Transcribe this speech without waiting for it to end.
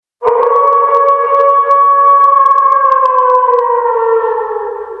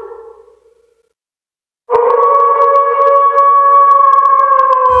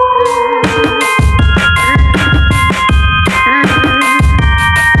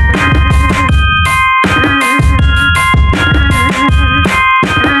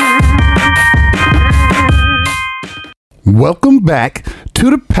Welcome back to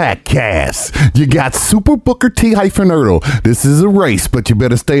the Packcast. You got Super Booker T-Earl. This is a race, but you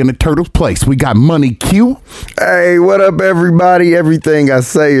better stay in the turtle's place. We got Money Q. Hey, what up, everybody? Everything I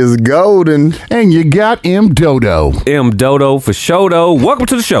say is golden. And you got M Dodo. M Dodo for Shodo. Welcome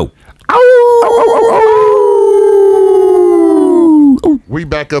to the show. We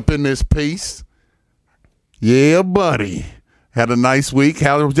back up in this piece. Yeah, buddy. Had a nice week.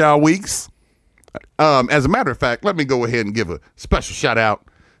 How was y'all weeks? As a matter of fact, let me go ahead and give a special shout out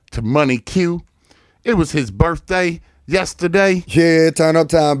to Money Q. It was his birthday yesterday. Yeah, turn up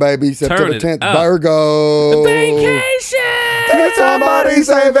time, baby. September 10th, up. Virgo. Vacation! Did somebody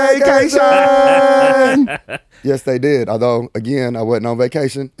say vacation? Yes, they did. Although, again, I wasn't on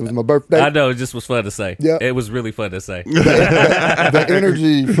vacation. It was my birthday. I know, it just was fun to say. Yeah. It was really fun to say. The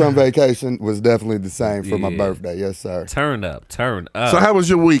energy from vacation was definitely the same for my birthday. Yes, sir. Turn up, turn up. So how was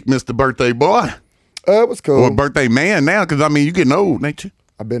your week, Mr. Birthday Boy? It was cool. Or birthday man now, because, I mean, you getting old, ain't you?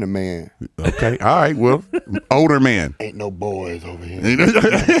 I've been a man. Okay, all right, well, older man. Ain't no boys over here. No,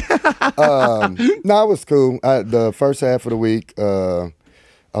 it was cool. The first half of the week, I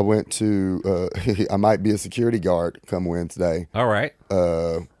went to, I might be a security guard come Wednesday. All right.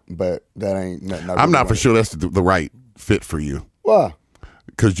 But that ain't nothing. I'm not for sure that's the right fit for you. Why?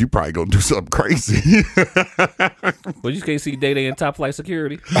 Because you probably going to do something crazy. Well, you can't see Day-Day in top flight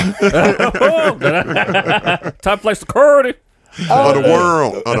security. Top flight security. Of the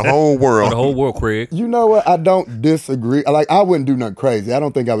world, of the whole world. The whole world, Craig. You know what? I don't disagree. Like, I wouldn't do nothing crazy. I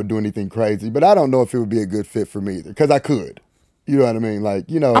don't think I would do anything crazy, but I don't know if it would be a good fit for me either, because I could. You know what I mean?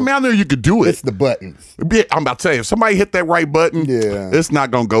 Like, you know. I mean, I know you could do it. It's the buttons. I'm about to say, if somebody hit that right button, Yeah. it's not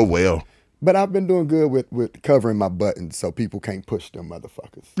going to go well. But I've been doing good with covering my buttons so people can't push them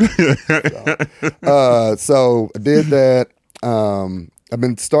motherfuckers. So I did that. I've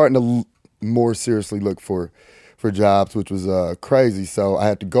been starting to more seriously look for jobs, which was crazy. So I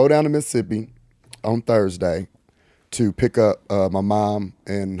had to go down to Mississippi on Thursday to pick up my mom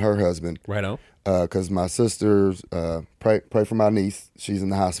and her husband. Right on. Because my sister's, pray for my niece. She's in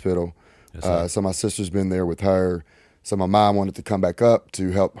the hospital. Yes, So my sister's been there with her. So my mom wanted to come back up to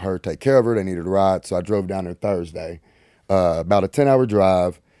help her take care of her. They needed a ride. So I drove down there Thursday, about a 10-hour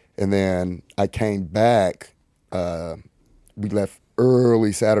drive. And then I came back. We left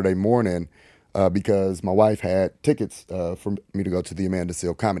early Saturday morning because my wife had tickets for me to go to the Amanda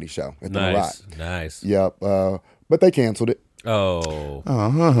Seale comedy show at the Nice, Mirage. nice. Yep. But they canceled it. Oh.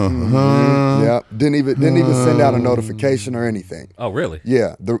 Yep. Didn't even send out a notification or anything. Oh, really?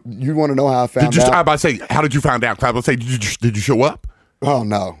 Yeah. You want to know how I found I out? was about to say, how did you find out? I was about to say, did you show up? Oh,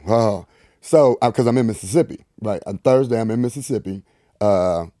 no. Oh. So, because I'm in Mississippi, right? On Thursday, I'm in Mississippi.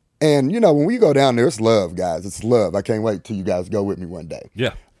 And, you know, when we go down there, it's love, guys. It's love. I can't wait till you guys go with me one day.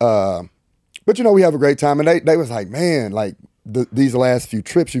 Yeah. But, you know, we have a great time. And they was like, man, like, these last few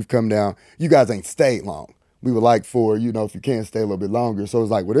trips you've come down, you guys ain't stayed long. We would like for, you know, if you can stay a little bit longer. So it's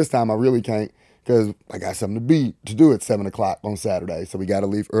like, well, this time I really can't because I got something to do at 7 o'clock on Saturday. So we got to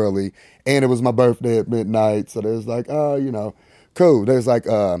leave early. And it was my birthday at midnight. So there's like, oh, you know, cool. There's like,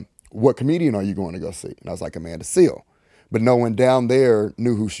 what comedian are you going to go see? And I was like, Amanda Seale. But no one down there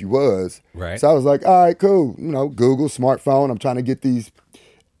knew who she was. Right. So I was like, all right, cool. You know, Google, smartphone. I'm trying to get these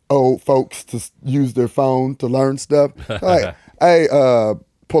old folks to use their phone to learn stuff. Like, hey,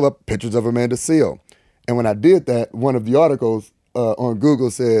 pull up pictures of Amanda Seale. And when I did that, one of the articles on Google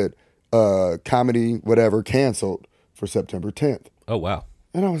said, comedy, whatever, canceled for September 10th. Oh, wow.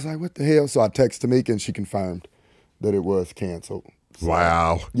 And I was like, what the hell? So I texted Tamika and she confirmed that it was canceled. So,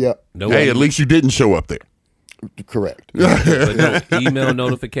 Wow. Yep. No Hey, way. at least you didn't show up there. Correct. But no email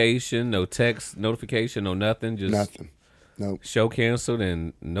notification, no text notification, no nothing. Just Nothing. Nope. show canceled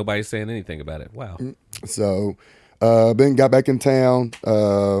and nobody's saying anything about it. Wow. So then got back in town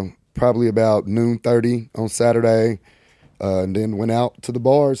probably about 12:30 on Saturday. And then went out to the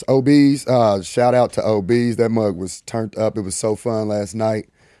bars. OB's, shout out to OB's. That mug was turned up. It was so fun last night.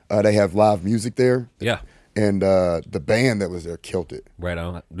 They have live music there. Yeah. And the band that was there killed it. Right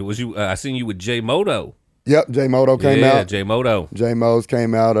on. Was you? I seen you with Jay Moto. Yep, Jay Moto came Yeah, out. Jay Moto. Jay Mo's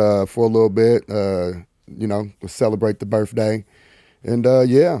came out for a little bit, you know, to celebrate the birthday. And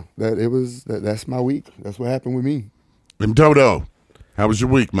yeah, that's my week. That's what happened with me. And Dodo, how was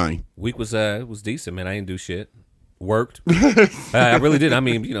your week, man? Week was it was decent, man. I didn't do shit. Worked. I really did. I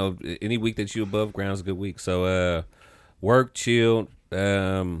mean, you know, any week that you above ground is a good week. So worked, chilled.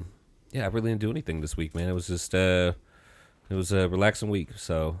 Yeah, I really didn't do anything this week, man. It was just it was a relaxing week.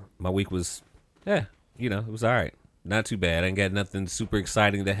 So my week was you know, it was all right. Not too bad. I ain't got nothing super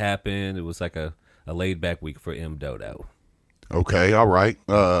exciting to happen. It was like a laid back week for M Dodo. Okay, all right.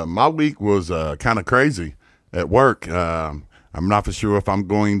 My week was kind of crazy. At work, I'm not for sure if I'm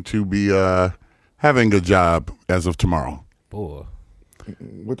going to be having a job as of tomorrow. Boy.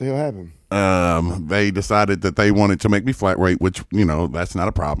 What the hell happened? They decided that they wanted to make me flat rate, which, that's not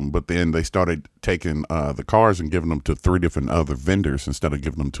a problem. But then they started taking the cars and giving them to 3 different other vendors instead of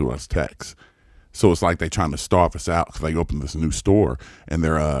giving them to us techs. So it's like they're trying to starve us out because they opened this new store and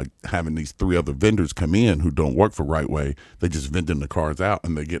they're having these 3 other vendors come in who don't work for Right Way. They just vending the cars out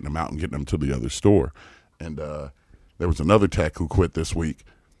and they're getting them out and getting them to the other store. And there was another tech who quit this week.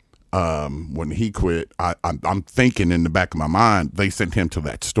 When he quit, I'm thinking in the back of my mind, they sent him to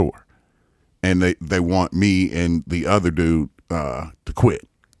that store. And they want me and the other dude to quit.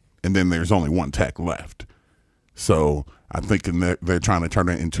 And then there's only 1 tech left. So I'm thinking that they're trying to turn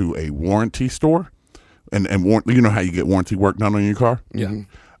it into a warranty store. And you know how you get warranty work done on your car? Yeah.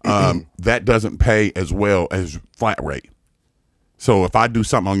 That doesn't pay as well as flat rate. So if I do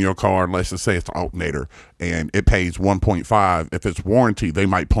something on your car, let's just say it's an alternator, and it pays 1.5, if it's warranty, they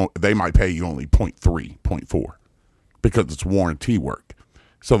might pay you only 0.3, 0.4 because it's warranty work.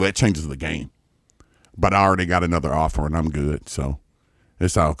 So that changes the game. But I already got another offer, and I'm good. So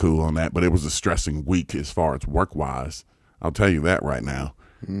it's all cool on that. But it was a stressing week as far as work-wise. I'll tell you that right now.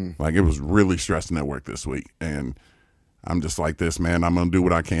 Like, it was really stressing at work this week. And I'm just like this, man. I'm going to do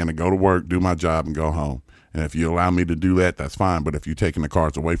what I can to go to work, do my job, and go home. And if you allow me to do that, that's fine. But if you're taking the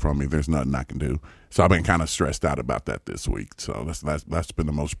cars away from me, there's nothing I can do. So I've been kind of stressed out about that this week. So that's been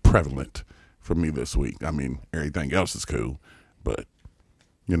the most prevalent for me this week. I mean, everything else is cool. But,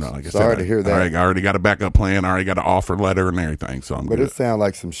 like I said, Sorry to hear that. I already got a backup plan. I already got an offer letter and everything. So I'm good. But it sounded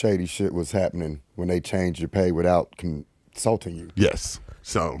like some shady shit was happening when they changed your pay without consulting you. Yes.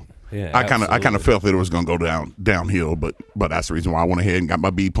 So Yeah, I kind of felt that it was going to go downhill, but that's the reason why I went ahead and got my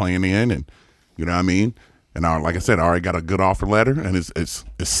B plan in, and you know what I mean. And like I said, I already got a good offer letter, and it's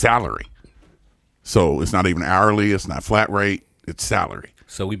salary, so it's not even hourly, it's not flat rate, it's salary.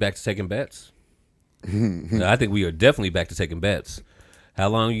 So we back to taking bets? No, I think we are definitely back to taking bets. How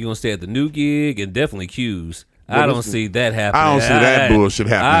long are you gonna stay at the new gig? And definitely Q's. I don't see that happening. I don't see that bullshit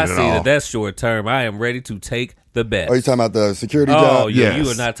happening I at see all. that's short term. I am ready to take the bet. Are you talking about the security Oh, job? yeah, Yes.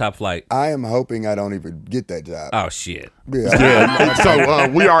 you are not top flight. I am hoping I don't even get that job. Oh, shit. Yeah, Yeah, so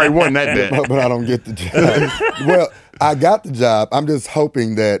we already won that bet. but I don't get the job. Well, I got the job. I'm just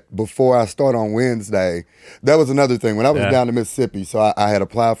hoping that before I start on Wednesday, that was another thing. When I was down in Mississippi, so I had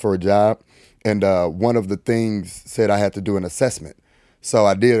applied for a job, and one of the things said I had to do an assessment. So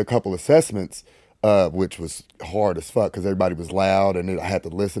I did a couple assessments, which was hard as fuck because everybody was loud and I had to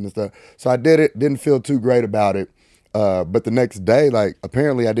listen and stuff. So I did it, didn't feel too great about it. But the next day,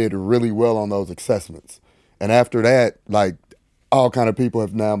 apparently I did really well on those assessments. And after that, all kind of people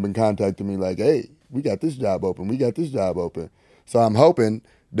have now been contacting me like, hey, we got this job open. We got this job open. So I'm hoping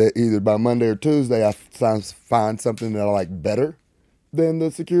that either by Monday or Tuesday, I find something that I like better than the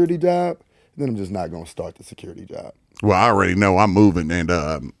security job. Then I'm just not going to start the security job. Well, I already know I'm moving, and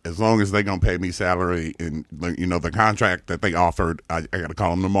as long as they're gonna pay me salary, and the contract that they offered, I got to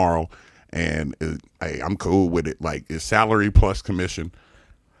call them tomorrow, and hey, I'm cool with it. Like, it's salary plus commission,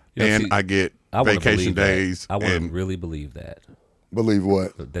 and I get I wanna vacation believe that. days. I want to and really believe that Believe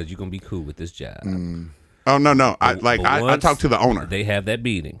what? you're gonna be cool with this job. oh no, I But once talked to the owner. They have that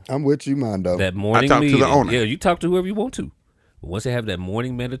meeting, I'm with you, Mondo. that morning talked to the meeting. owner. Yeah, you talk to whoever you want to. But once they have that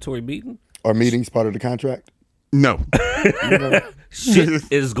morning mandatory meeting, Are meetings part of the contract? No, shit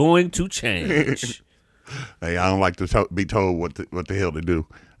is going to change. hey, I don't like to be told what the hell to do.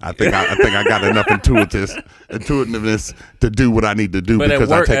 I think I got enough intuitiveness to do what I need to do But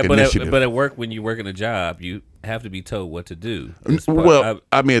because at work, I take initiative. but at work, when you're working a job, you have to be told what to do. It's part- Well,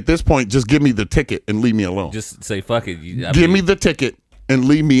 I mean, at this point, just give me the ticket and leave me alone. just say fuck it. Give me the ticket and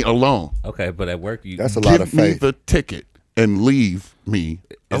leave me alone. Okay, but at work, you That's a lot of Give me faith. the ticket and leave me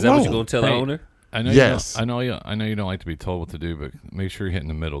is alone. that what you're gonna tell the Hey, owner? I know. Yes. I know you don't like to be told what to do, but make sure you're hitting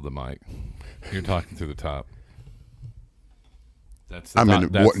the middle of the mic. You're talking through the top. That's. The I mean,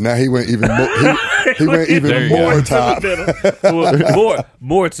 top, that's, Now he went even more. He went There even you more go. top.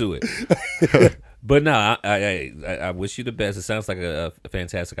 more to it. But no, I wish you the best. It sounds like a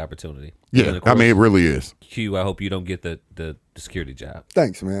fantastic opportunity. And Yeah, of I mean, it course, really is. Q, I hope you don't get the security job.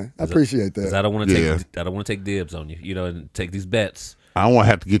 Thanks, man. I appreciate Because I that. don't want to Yeah. take I don't want to take dibs on you. And take these bets. I don't want to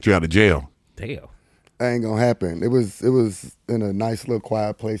have to get you out of jail. Damn. That ain't gonna happen. It was in a nice little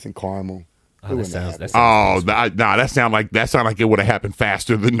quiet place in Carmel. Oh, that sounds. Oh, that sound like it would have happened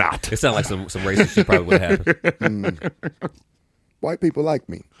faster than not. It sounds like some racist shit probably would happen. White people like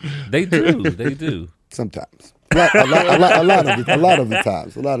me They do. They do. sometimes. A lot of the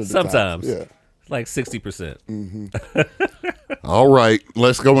times. Sometimes. Yeah. Like 60%. All right,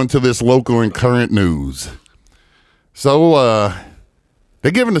 let's go into this local and current news. So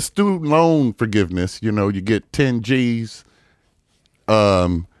they're giving the student loan forgiveness. You know, you get 10 G's.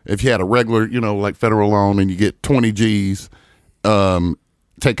 If you had a regular, you know, like federal loan, and you get 20 G's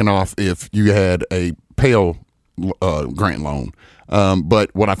taken off if you had a Pell grant loan.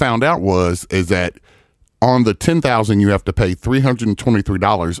 But what I found out is that on the $10,000 you have to pay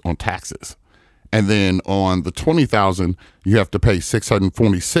 $323 on taxes, and then on the $20,000 you have to pay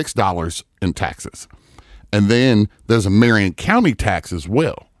 $646 in taxes, and then there's a Marion County tax as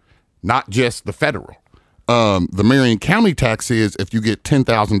well, not just the federal. The Marion County tax is if you get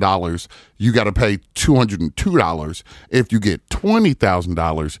 $10,000, you got to pay $202. If you get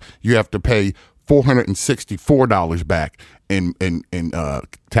 $20,000, you have to pay $464 back in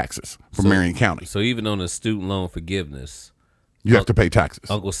taxes from Marion County. So even on the student loan forgiveness, You have to pay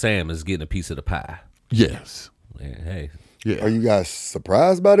taxes. Uncle Sam is getting a piece of the pie. Yes. Man, hey, Yeah. Are you guys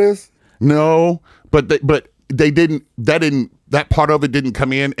surprised by this? No, but they didn't. That part of it didn't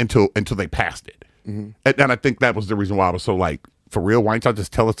come in until they passed it. And I think that was the reason why I was so like, for real, why didn't y'all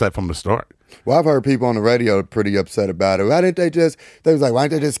just tell us that from the start? Well, I've heard people on the radio pretty upset about it. Why didn't they just? They was like, why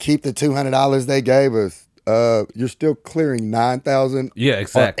didn't they just keep the $200 they gave us? You're still clearing $9,000. Yeah,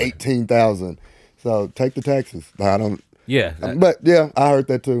 exactly. Or $18,000. So take the taxes. I don't. yeah, But yeah, I heard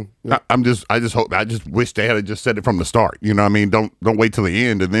that too. Yeah. I just wish they had just said it from the start. You know what I mean? Don't wait till the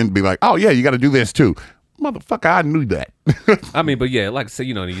end and then be like, oh yeah, you got to do this too. Motherfucker, I knew that. I mean, but yeah, like I said,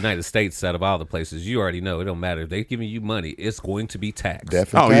 in the United States, out of all the places, you already know it don't matter if they're giving you money, it's going to be taxed.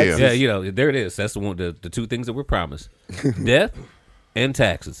 Definitely. Oh, yeah. Yeah, there it is. That's the two things that we're promised: death and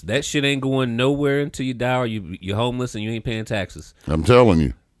taxes. That shit ain't going nowhere until you die or you're homeless and you ain't paying taxes. I'm telling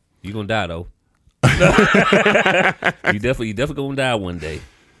you. You gonna die though. you definitely gonna die one day.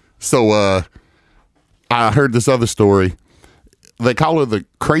 So I heard this other story. They call her the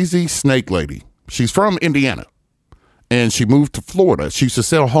crazy snake lady. She's from Indiana, and she moved to Florida. She used to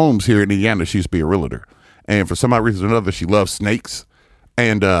sell homes here in Indiana. She used to be a realtor, and for some odd reason or another, she loves snakes,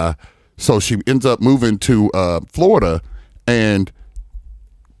 and so she ends up moving to Florida, and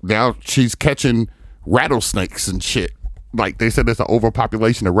now she's catching rattlesnakes and shit. Like they said, there's an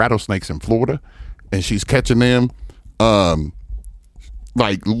overpopulation of rattlesnakes in Florida, and she's catching them.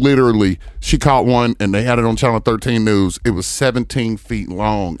 Like literally, she caught one and they had it on Channel 13 News. It was 17 feet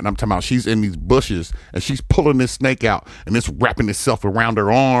long. And I'm talking about she's in these bushes and she's pulling this snake out and it's wrapping itself around her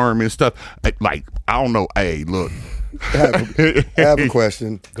arm and stuff. Like, I don't know. Hey, look. I have a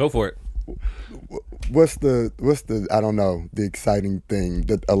question. Go for it. What's the I don't know, the exciting thing?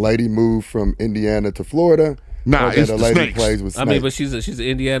 That a lady moved from Indiana to Florida? Nah, or that it's a the lady snakes. plays with I snakes? mean, but she's an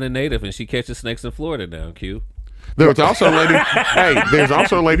Indiana native and she catches snakes in Florida now. Q. There's also a lady. Hey, there's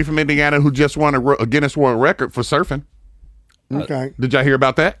also a lady from Indiana who just won a Guinness World Record for surfing. Okay. Did y'all hear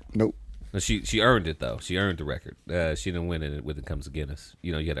about that? Nope. No, she earned it though. She earned the record. She didn't win it when it comes to Guinness.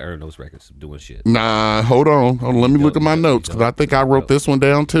 You had to earn those records doing shit. Nah, hold on. Let me look at my notes because I think I wrote this one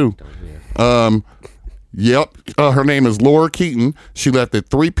down too. Yep. Her name is Laura Keaton. She left at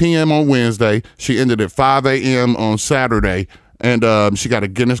 3 p.m. on Wednesday. She ended at 5 a.m. on Saturday. And she got a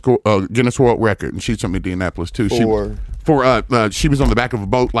Guinness World Record. And she's from Indianapolis too. She was on the back of a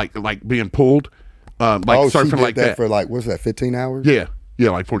boat, like being pulled, surfing she did like that. for what's that, 15 hours? Yeah,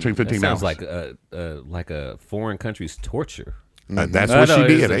 like 14, 15 That sounds hours. like a foreign country's torture. That's what she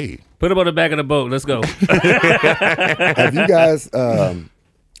did. Hey. Put him on the back of the boat. Let's go. Have you guys?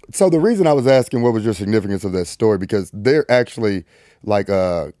 So the reason I was asking what was your significance of that story, because they're actually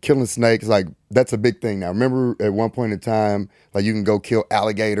killing snakes. Like that's a big thing now. Remember at one point in time, you can go kill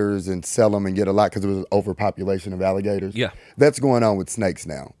alligators and sell them and get a lot because there was an overpopulation of alligators. Yeah. That's going on with snakes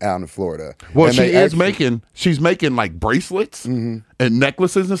now out in Florida. Well, And she's making like bracelets and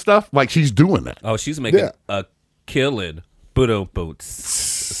necklaces and stuff. Like she's doing that. Oh, she's making a killing. Boots.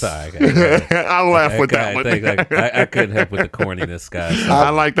 Sorry, I laugh with that one. I couldn't help with the corniness, guys. I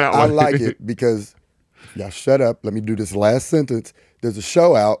like that one. I like it because y'all shut up. Let me do this last sentence. There's a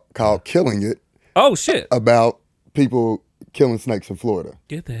show out called Killing It Oh shit! about people killing snakes in Florida.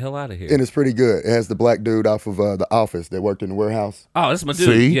 Get the hell out of here! And it's pretty good. It has the black dude off of The Office that worked in the warehouse. Oh, that's my dude.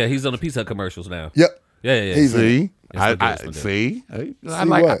 See? Yeah, he's on the Pizza Hut commercials now. Yep. Yeah. He's in it. See, That's my dude. see. I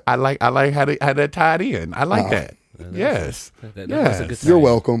what? like how that tied in. I like that. Yes. That's a Yes. good time. You're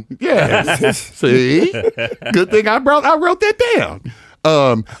welcome. Yes. See, good thing I wrote that down.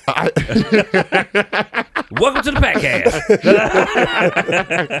 Welcome to the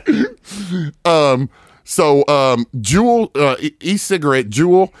podcast. So Juul, e-cigarette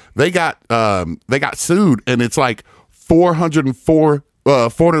Juul, they got sued, and it's like $404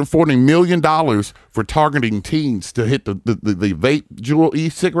 $440 million for targeting teens to hit the vape Juul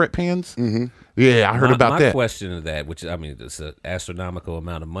e-cigarette pens. Mm-hmm. Yeah, I heard about that. My question to that, which I mean, it's an astronomical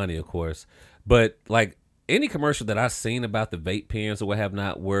amount of money, of course, but like any commercial that I've seen about the vape pens or what have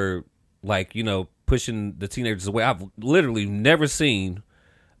not, were like, you know, pushing the teenagers away. I've literally never seen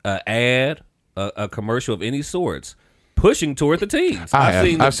an ad, a commercial of any sorts pushing toward the teens.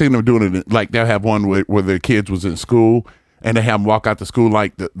 I've seen them doing it. Like they'll have one where their kids was in school and they have them walk out to school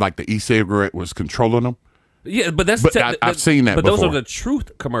like the e-cigarette was controlling them. Yeah, but that's I've seen that. But before. those are the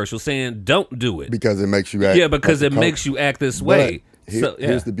truth commercials saying don't do it because it makes you act. Yeah, because it makes you act this way.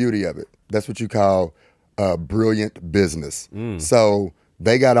 Here's the beauty of it. That's what you call brilliant business. So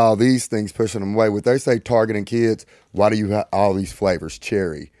they got all these things pushing them away. What they say targeting kids, why do you have all these flavors?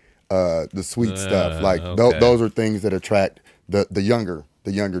 Cherry, the sweet stuff. Like those are things that attract the younger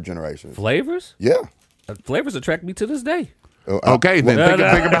generation. Flavors? Yeah. Flavors attract me to this day. Okay, then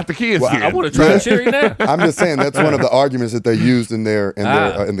think about the kids. Well, I want to try cherry now. I'm just saying that's one of the arguments that they used in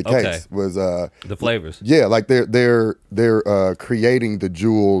the case was the flavors. Yeah, like they're creating the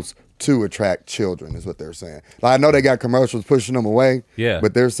Juuls to attract children is what they're saying. Like, I know they got commercials pushing them away. Yeah,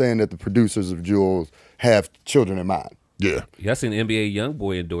 but they're saying that the producers of Juuls have children in mind. Yeah, I seen the NBA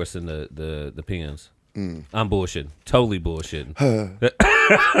YoungBoy endorsing the pens. I'm bullshitting. Totally bullshitting.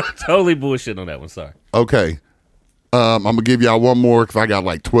 Totally bullshitting on that one. Sorry. Okay. I'm going to give y'all one more because I got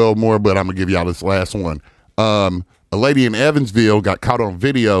like 12 more, but I'm going to give y'all this last one. A lady in Evansville got caught on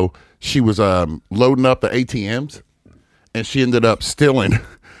video. She was loading up the ATMs, and she ended up stealing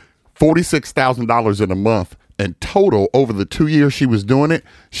 $46,000 in a month. And total, over the 2 years she was doing it,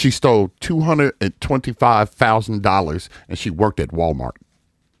 she stole $225,000, and she worked at Walmart.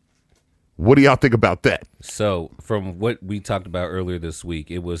 What do y'all think about that? So from what we talked about earlier this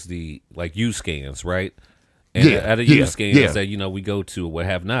week, it was the like U-scans, right? And at a U-scans that, you know, we go to or what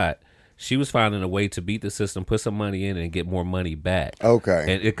have not, she was finding a way to beat the system, put some money in, and get more money back. Okay.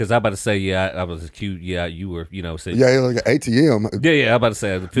 And because I'm about to say, I was cute. Yeah, you were, you know, saying, yeah, like an ATM. Yeah, I'm about to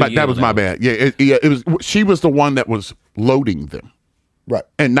say, that was my bad. Yeah, it was. She was the one that was loading them, right,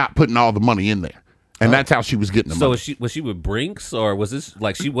 and not putting all the money in there. And that's how she was getting the money. So was she with Brinks, or was this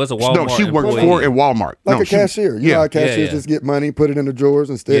like she was a Walmart? No, she worked for at Walmart. Like a cashier. You know how cashiers just get money, put it in the drawers.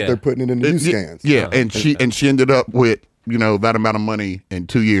 Instead, they're putting it in the U-scans. Yeah, and she ended up with, you know, that amount of money in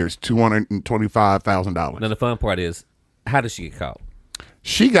 2 years, $225,000. Now the fun part is, how did she get caught?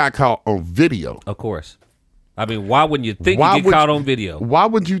 She got caught on video. Of course. I mean, why wouldn't you think you get caught on video? Why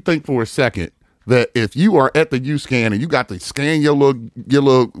would you think for a second that if you are at the U-scan and you got to scan your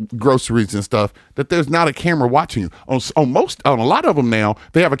little groceries and stuff, that there's not a camera watching you? On a lot of them now,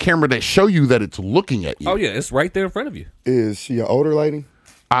 they have a camera that show you that it's looking at you. Oh yeah, it's right there in front of you. Is she an older lady?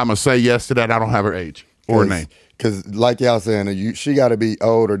 I'm gonna say yes to that. I don't have her age or her name. Because like y'all saying, she got to be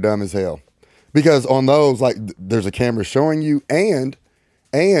old or dumb as hell. Because on those, like, there's a camera showing you, and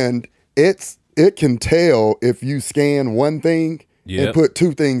it can tell if you scan one thing and put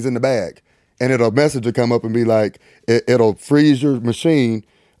two things in the bag. And a message will come up and be like, it'll freeze your machine,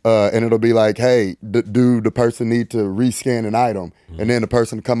 and it'll be like, hey, do the person need to rescan an item? Mm-hmm. And then the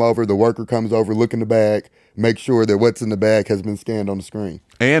person come over, the worker comes over, look in the bag, make sure that what's in the bag has been scanned on the screen.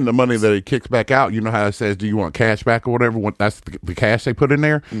 And the money that it kicks back out, you know how it says, do you want cash back or whatever? That's the cash they put in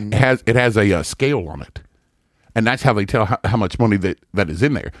there. Mm-hmm. It has a scale on it. And that's how they tell how much money that is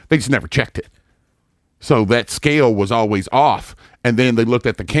in there. They just never checked it. So that scale was always off. And then they looked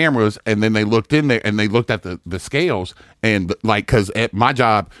at the cameras, and then they looked in there, and they looked at the scales. And like, because at my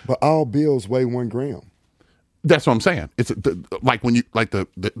job. But all bills weigh 1 gram. That's what I'm saying. It's like when you, like the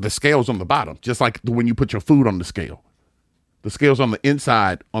scales on the bottom, just like when you put your food on the scale. The scale's on the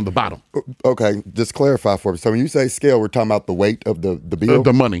inside, on the bottom. Okay, just clarify for me. So when you say scale, we're talking about the weight of the bill?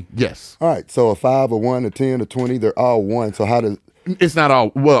 The money, yes. All right, so a 5, a 1, a 10, a 20, they're all 1. So how does... It's not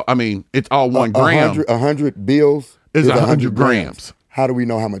all... Well, I mean, it's all 1 gram. 100 bills is 100 grams. How do we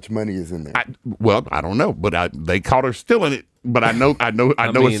know how much money is in there? I don't know, but they caught her stealing it. But I know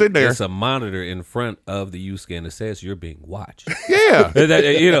it's in there. It's a monitor in front of the U-scan that says you're being watched. Yeah.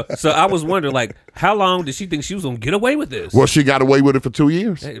 You know, so I was wondering, like, how long did she think she was going to get away with this? Well, she got away with it for 2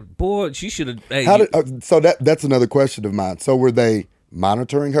 years. Hey, boy, she should have... Hey, so that's another question of mine. So were they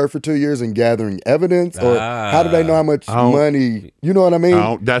monitoring her for 2 years and gathering evidence? Or how do they know how much money... You know what I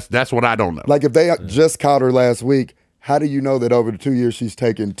mean? That's what I don't know. Like, if they just caught her last week, how do you know that over the 2 years she's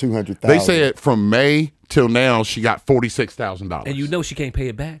taken $200,000? They said from May till now she got $46,000. And you know she can't pay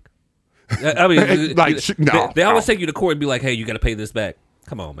it back. I mean, they always take you to court and be like, "Hey, you got to pay this back."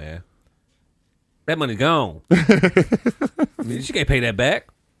 Come on, man, that money's gone. She can't pay that back.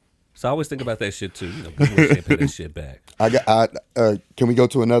 So I always think about that shit too. You know, people can't pay that shit back. Can we go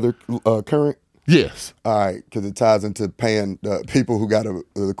to another current? Yes. All right, because it ties into paying people who got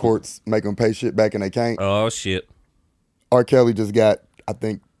the courts make them pay shit back and they can't. Oh shit. R. Kelly just got, I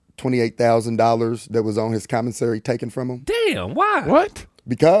think, $28,000 that was on his commissary taken from him. Damn. Why? What?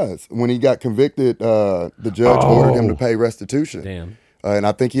 Because when he got convicted, the judge ordered him to pay restitution. Damn. And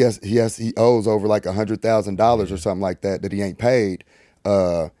I think he owes over like $100,000 or something like that he ain't paid.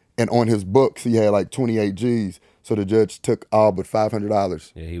 And on his books, he had like 28 G's. So the judge took all but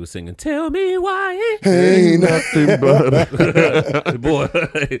 $500. Yeah, he was singing "Tell Me Why." Ain't Nothing but. Boy,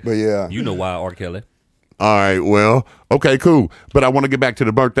 But yeah, you know why, R. Kelly. All right, well, okay, cool. But I want to get back to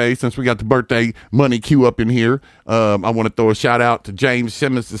the birthday since we got the birthday money queue up in here. I want to throw a shout out to James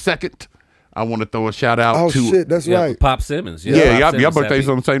Simmons II. I want to throw a shout out to shit, that's Yeah, right. Pop Simmons. yeah, Pop your Simmons, birthday's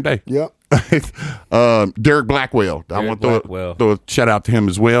happy- on the same day. Yep. Derek Blackwell. I want to throw a shout out to him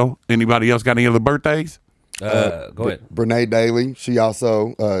as well. Anybody else got any other birthdays? Go ahead. Brene Daly, she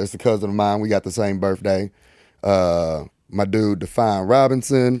also is a cousin of mine. We got the same birthday. My dude, Define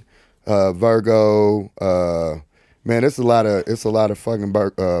Robinson, Virgo. Man, it's a lot of fucking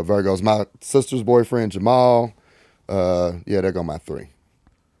Virgos. My sister's boyfriend, Jamal. Yeah, there go my three.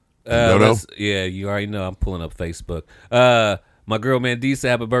 Dodo? Yeah, you already know I'm pulling up Facebook. My girl Mandisa,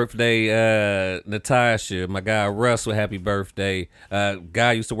 happy birthday. Natasha, my guy Russell, happy birthday. Guy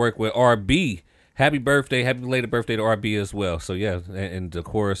I used to work with, RB, happy birthday, happy belated birthday to RB as well. So yeah, and of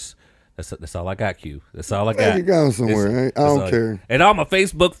course, that's all I got, Q. That's all I got. You going somewhere? I don't care. And all my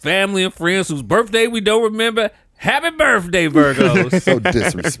Facebook family and friends whose birthday we don't remember, happy birthday, Virgos. So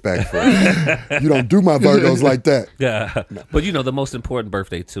disrespectful. You don't do my Virgos like that. Yeah. But you know, the most important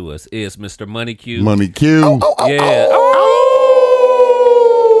birthday to us is Mr. Money Q. Money Q. Yeah.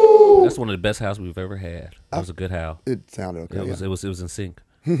 That's one of the best howls we've ever had. That was a good howl. It sounded okay. It was in sync.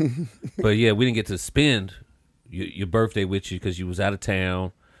 But yeah, we didn't get to spend your birthday with you because you was out of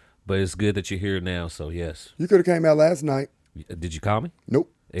town. But it's good that you're here now. So yes. You could have came out last night. Did you call me?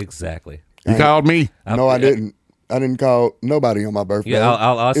 Nope. Exactly. You called me. No, I didn't. I didn't call nobody on my birthday. Yeah,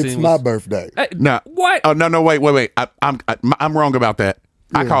 I'll it's my birthday. Hey, No. what? Oh, no, wait. I'm wrong about that.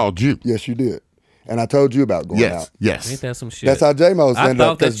 I called you. Yes, you did. And I told you about going out. Yes. Ain't that some shit? That's how J-Mo's I ended up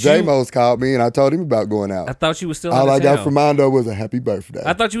thought that because you- J-Mo's called me and I told him about going out. I thought you was still All out I of got town. from Mondo was a happy birthday.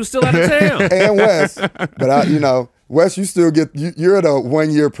 I thought you was still out of town. And Wes, but Wes, you still get you're at a 1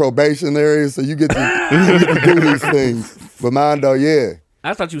 year probation area, so you get to do these things. But Mondo, yeah.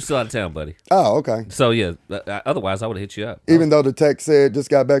 I thought you was still out of town, buddy. Oh, okay. So yeah, otherwise I would have hit you up. Even though the text said just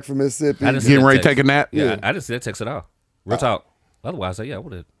got back from Mississippi, I didn't see Getting that ready to text. take a nap? Yeah, Yeah. I didn't see that text at all. Real talk. Otherwise, I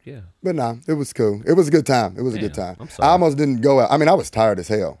would have. Yeah. but nah, it was cool. It was a good time. It was a good Damn, time. I'm sorry. I almost didn't go out. I mean, I was tired as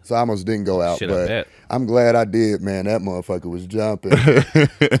hell, so I almost didn't go out. Shit, I but bet. I'm glad I did, man. That motherfucker was jumping.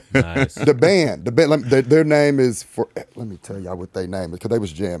 Nice. The band, their name is for. Let me tell y'all what their name is because they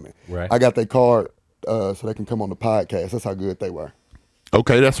was jamming. Right. I got their card so they can come on the podcast. That's how good they were.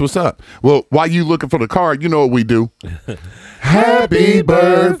 Okay, that's what's up. Well, while you looking for the card, you know what we do. Happy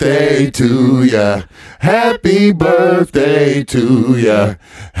birthday to ya. Happy birthday to ya.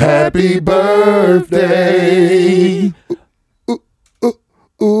 Happy birthday.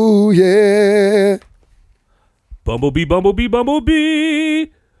 Ooh yeah. Bumblebee, bumblebee, bumblebee.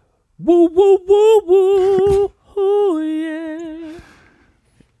 Woo, woo, woo, woo. Ooh, yeah.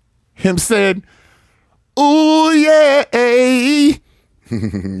 Him said, ooh, yeah.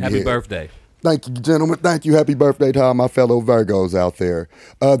 Happy birthday. Thank you, gentlemen. Thank you. Happy birthday to all my fellow Virgos out there.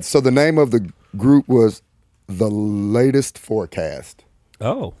 So the name of the group was The Latest Forecast.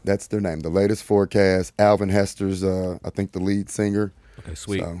 Oh, That's their name, The Latest Forecast. Alvin Hester's, I think, the lead singer. okay,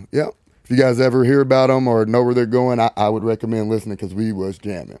 sweet. So, yeah. If you guys ever hear about them or know where they're going, I would recommend listening because we was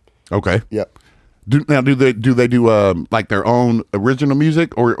jamming. Okay. Yep. Do they do like their own original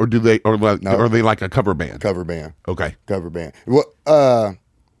music or do they or like No. are they like a cover band? Cover band. Okay. Cover band. Well,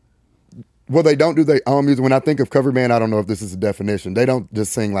 they don't do their own music. When I think of cover band, I don't know if this is a definition. They don't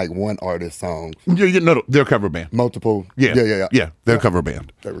just sing like one artist songs. No, they're a cover band. Multiple. Yeah, they're a cover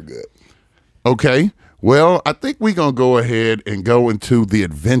band. They were good. Okay. Well, I think we're going to go ahead and go into the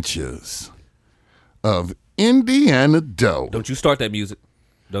adventures of Indiana Doe. Don't you start that music.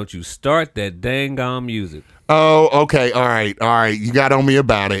 Don't you start that dang on music. Oh, okay. All right. You got on me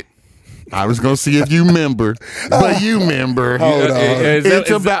about it. I was going to see if you remember, but you remember. Hold on. Is that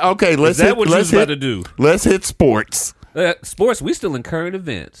what you was about to do? Let's hit sports. Sports, we still in current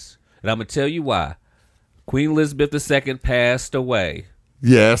events. And I'm going to tell you why. Queen Elizabeth II passed away.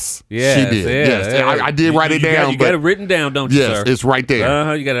 Yes, Yeah, she did. Yes, I did write it down. You got it written down, don't you, yes, sir? it's right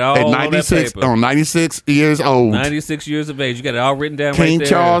there. You got it all At on 96, that paper. 96 years old. 96 years of age. You got it all written down King right there.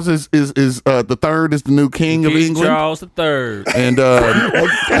 Charles is the third is the new king of England. Charles III. And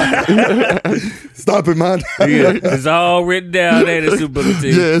Stop it, man. Yeah, it's all written down there in the Super Booker T.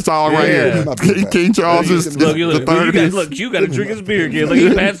 yeah, it's all right Yeah. here. King Charles is Look, the third. look, you got to drink his beer again. Look,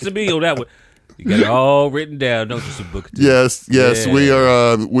 he passed to me on that one. You got it all written down, don't you, Super Booker T? Yes, Yeah. we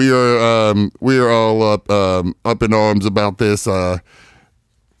are all up in arms about this. Queen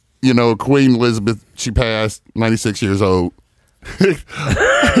Elizabeth, she passed, 96 years old. Boy,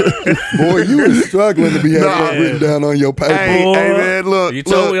 you were struggling to be having that written down on your paper. Hey, Boy, man, look, You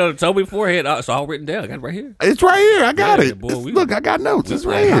told me beforehand. It's all written down. I got it right here. it's right here. I got Yeah, it. boy, we- Look, I got notes. It's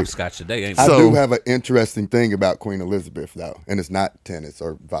right playing here. hopscotch today, ain't we? I So- do have an interesting thing about Queen Elizabeth, though, and it's not tennis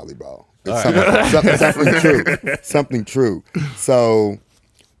or volleyball. It's something true. Something true. So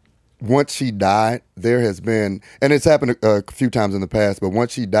once she died, there has been, and it's happened a few times in the past, but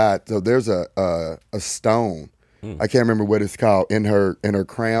once she died, so there's a stone. I can't remember what it's called in her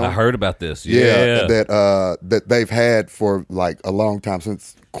crown. I heard about this. Yeah, Yeah. that they've had for like a long time,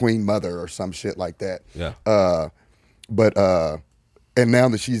 since Queen Mother or some shit like that. Yeah. And now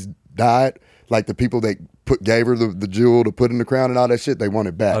that she's died, like the people that gave her the jewel to put in the crown and all that shit, they want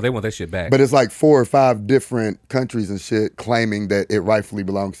it back. Oh, they want that shit back. But it's like 4 or 5 different countries and shit claiming that it rightfully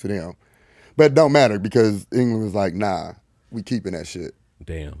belongs to them. But it don't matter because England was like, nah, we keeping that shit.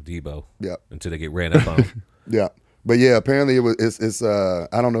 Damn, Debo. Yep. Until they get ran up on. Yeah. But yeah, apparently it's I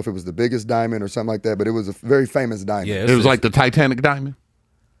don't know if it was the biggest diamond or something like that, but it was a very famous diamond. Yeah, It was like the Titanic diamond,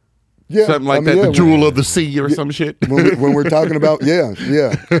 Yeah, something like I mean, that, yeah, the jewel of the sea or some shit. when we're talking about, yeah.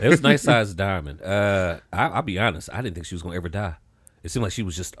 It was a nice sized diamond. I'll be honest. I didn't think she was gonna ever die. It seemed like she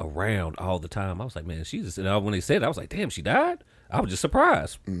was just around all the time. I was like, man, she's just. And when they said it, I was like, damn, she died. I was just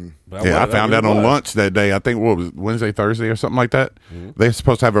surprised. But Yeah, I found really that on was. lunch that day. I think what was it, Wednesday, Thursday, or something like that. Mm-hmm. They're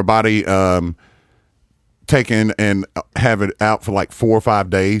supposed to have her body taken and have it out for like 4 or 5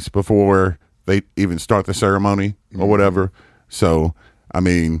 days before they even start the ceremony or whatever. So, I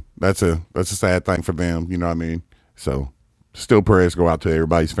mean, that's a sad thing for them. You know what I mean? So, still prayers go out to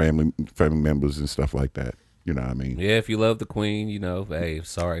everybody's family members and stuff like that. You know what I mean? Yeah, if you love the queen, hey,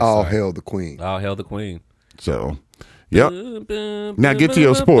 sorry. All sorry. hail the queen. All hail the queen. So, yep. Now get to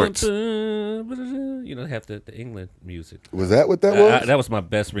your sports. Have the England music. Was that what that was? That was my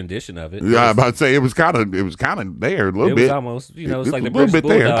best rendition of it. Yeah, I'm about to say it was kind of there a little It bit. was almost, it's like the A little British bit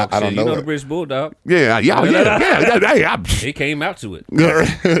there. Bulldog. I don't shit. know You know it. the British Bulldog. Yeah. Hey, He came out to it.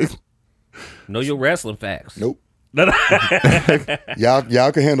 Know your wrestling facts. Nope.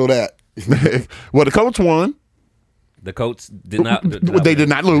 Y'all can handle that. well, the Colts won. The Colts did not. They did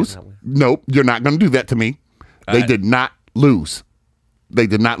not lose. win. Nope, you're not going to do that to me. They did not lose. They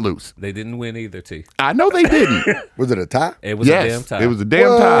did not lose. They didn't win either, T. I know they didn't. Was it a tie? It was a damn yes, tie. it was a damn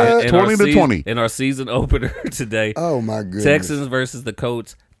What? tie. In our 20 to season- 20. In our season opener today, Oh my goodness. Texans versus the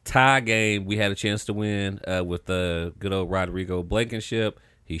Colts tie game. We had a chance to win with good old Rodrigo Blankenship.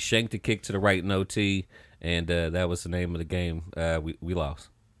 He shanked a kick to the right in OT, and that was the name of the game. We lost.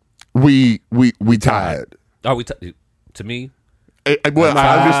 We tied. Oh, to me. Well,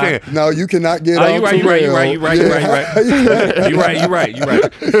 I understand. No, you cannot get Oh, on you're right. You're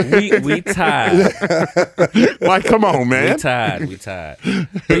right. We tied. Like, come on, man. We tied.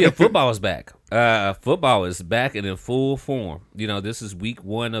 But yeah, football is back. Football is back and in full form. This is week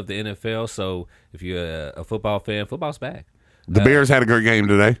 1 of the NFL, so if you're a football fan, football's back. The Bears had a great game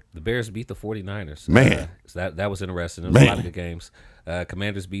today. The Bears beat the 49ers. Man. So that was interesting. There was a lot of good games.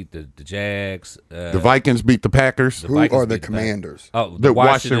 Commanders beat the Jags. The Vikings beat the Packers. Who Vikings are the beat the Commanders? Oh, The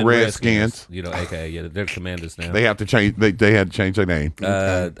Washington Redskins. AKA, yeah, they're Commanders now. They have to change. They had to change their name.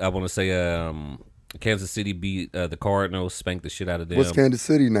 I want to say Kansas City beat the Cardinals, spanked the shit out of them. What's Kansas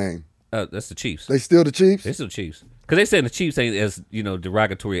City name? That's the Chiefs. They still the Chiefs? They're still the Chiefs. Because they saying the Chiefs ain't as,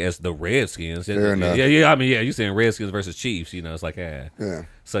 derogatory as the Redskins. Fair enough. Yeah. I mean, yeah, you're saying Redskins versus Chiefs. It's like, Yeah.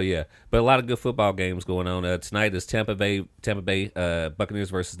 So, yeah. But a lot of good football games going on. Tonight is Tampa Bay Buccaneers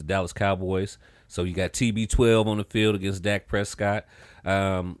versus the Dallas Cowboys. So you got TB12 on the field against Dak Prescott.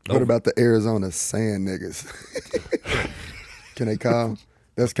 What about the Arizona Sand niggas? Can they call?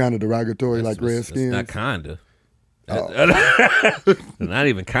 That's kind of derogatory, like Redskins. It's not kinda. Not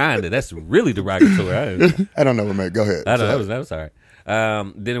even kinda. That's really derogatory. I don't know what made. Go ahead. I know that was all right.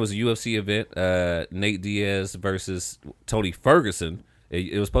 Then it was a UFC event. Nate Diaz versus Tony Ferguson.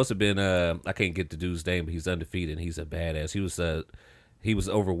 It was supposed to have been. I can't get the dude's name, but he's undefeated. He's a badass. He was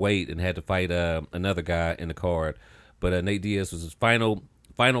overweight and had to fight another guy in the card. But Nate Diaz was his final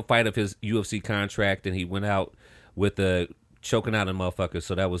fight of his UFC contract, and he went out with choking out a motherfucker.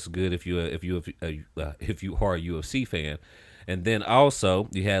 So that was good if you are a UFC fan. And then also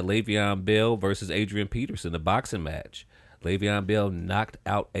you had Le'Veon Bell versus Adrian Peterson, the boxing match. Le'Veon Bell knocked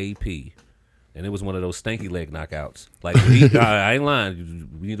out AP. And it was one of those stanky leg knockouts. Like, I ain't lying.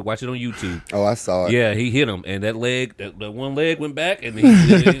 We need to watch it on YouTube. Oh, I saw it. Yeah, he hit him, and that leg, that one leg went back, and he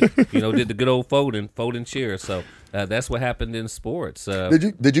did the good old folding chair. So that's what happened in sports.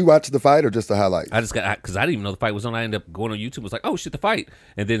 Did you watch the fight or just the highlights? I just got, because I didn't even know the fight was on. I ended up going on YouTube. Was like, oh shit, the fight,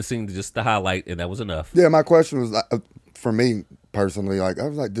 and then seeing just the highlight, and that was enough. Yeah, my question was for me personally. Like, I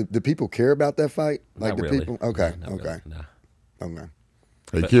was like, do people care about that fight? Like, Not really. people? Okay, Not okay, really, nah. okay.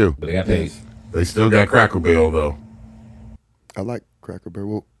 Hey, Q. But they got paid. They still got Cracker Barrel, though. I like Cracker Barrel.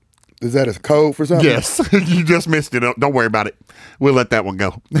 Well, is that a code for something? Yes. You just missed it. Don't worry about it. We'll let that one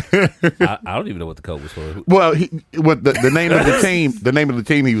go. I don't even know what the code was for. Well, the name of the name of the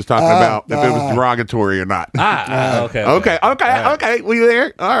team he was talking about, if it was derogatory or not. Okay. We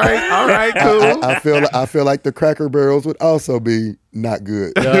there? All right, cool. I feel like the Cracker Barrels would also be not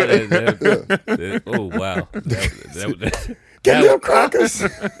good. Oh wow! Give me them crackers.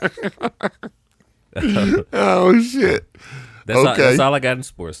 Oh shit. That's all I got in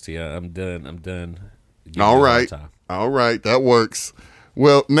sports, Tia. I'm done. All right. That works.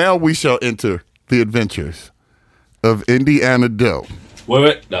 Well, now we shall enter the adventures of Indiana Doe.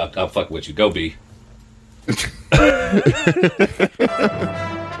 Wait. No, I'll fuck with you. Go B.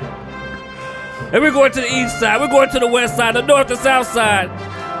 And we're going to the east side. We're going to the west side, the north and south side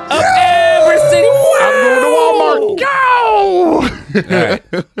of every city. I'm going to Walmart. Go! All right.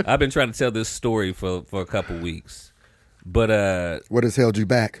 I've been trying to tell this story for a couple weeks, but What has held you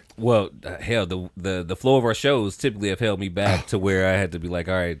back? well, hell, the flow of our shows typically have held me back to where I had to be like,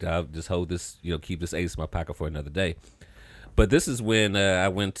 all right, I'll just hold this, keep this ace in my pocket for another day. But this is when I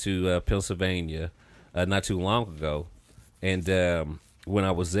went to Pennsylvania not too long ago, and when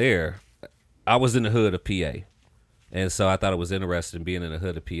I was there, I was in the hood of PA, and so I thought it was interesting being in the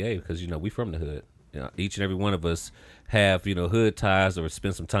hood of PA because we from the hood. Each and every one of us have hood ties or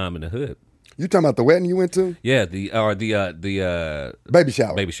spend some time in the hood. You talking about the wedding you went to? Yeah, the Baby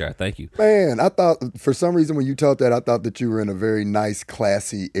shower. baby shower. Thank you. Man, I thought for some reason when you told that, I thought that you were in a very nice,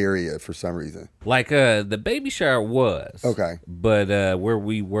 classy area for some reason. Like the baby shower was Okay. but where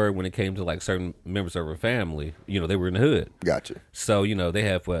we were when it came to like certain members of our family, they were in the hood. Gotcha. So they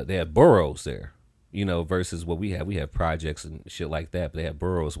have boroughs there, versus what we have. We have projects and shit like that, but they have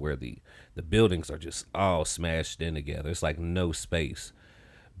boroughs where the buildings are just all smashed in together. It's like no space.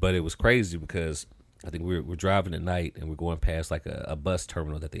 But it was crazy because I think we're driving at night and we're going past like a bus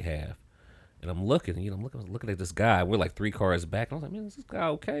terminal that they have. And I'm looking, I'm looking at this guy. We're like 3 cars back. And I was like, man, is this guy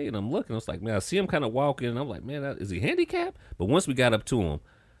okay? And I'm looking. I was like, man, I see him kind of walking. And I'm like, man, is he handicapped? But once we got up to him,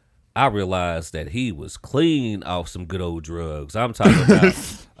 I realized that he was clean off some good old drugs. I'm talking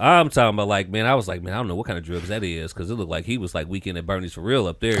about like, man, I was like, man, I don't know what kind of drugs that is because it looked like he was like Weekend at Bernie's for real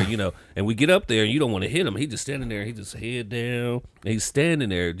up there, And we get up there and you don't want to hit him. He just standing there. He just head down. And he's standing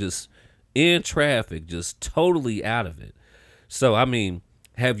there just in traffic, just totally out of it. So, I mean,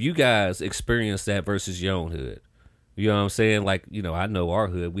 have you guys experienced that versus your own hood? You know what I'm saying? Like, I know our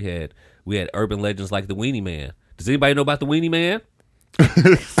hood. We had urban legends like the Weenie Man. Does anybody know about the Weenie Man? I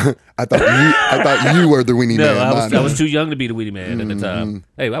thought you were the weenie No, man. I was too young to be the Weenie Man at the time.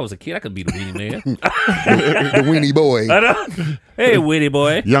 Hey, I was a kid. I could be the Weenie Man. the weenie boy. I know. Hey, Weenie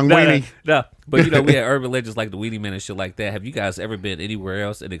boy. Young Weenie. No. But, we had urban legends like the Weenie Man and shit like that. Have you guys ever been anywhere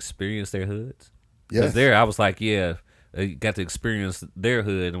else and experienced their hoods? Yes. Because there, I was like, yeah, I got to experience their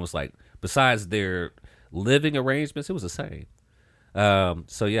hood and was like, besides their living arrangements, it was the same.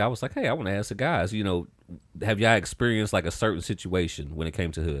 So, yeah, I was like, hey, I want to ask the guys, have y'all experienced like a certain situation when it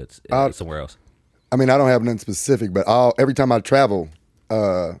came to hoods somewhere else? I mean, I don't have nothing specific, but every time I travel,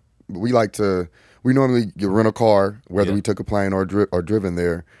 we normally rent a car, whether we took a plane or driven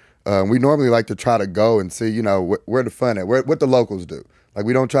there. We normally like to try to go and see, where the fun at, what the locals do. Like,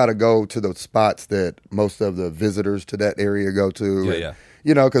 we don't try to go to the spots that most of the visitors to that area go to. Yeah.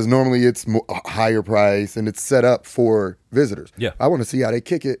 Because normally it's a higher price and it's set up for visitors. Yeah. I want to see how they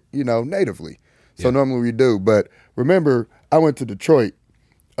kick it, natively. So normally we do. But remember, I went to Detroit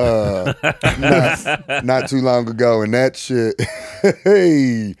not too long ago, and that shit,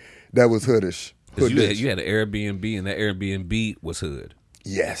 hey, that was hoodish. You had an Airbnb, and that Airbnb was hood.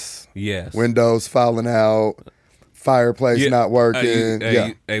 Yes. Yes. Windows falling out, fireplace not working.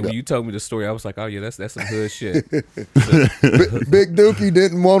 When you told me the story, I was like, oh yeah, that's some hood shit. Big Dookie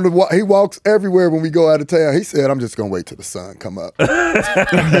didn't want to walk. He walks everywhere when we go out of town. He said, I'm just going to wait till the sun come up.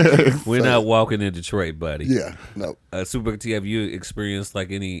 We're not walking in Detroit, buddy. Yeah, no. Super T, have you experienced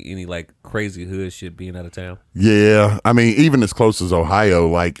like any like crazy hood shit being out of town? Yeah, I mean, even as close as Ohio,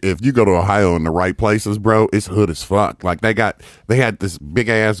 like if you go to Ohio in the right places, bro, it's hood as fuck. Like they had this big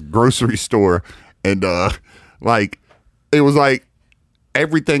ass grocery store, and like it was like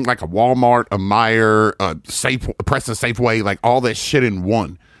everything, like a Walmart, a Meijer, a Preston Safeway, like all that shit in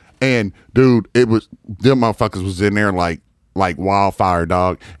one. And dude, it was them motherfuckers was in there like wildfire,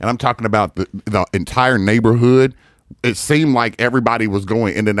 dog. And I'm talking about the entire neighborhood. It seemed like everybody was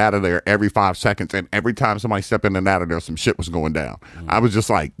going in and out of there every 5 seconds, and every time somebody stepped in and out of there, some shit was going down. I was just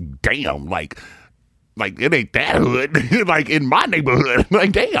like, damn, like it ain't that hood, like in my neighborhood,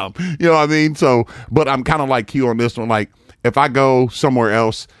 like damn, you know what I mean? So, but I'm kind of like you on this one. Like if I go somewhere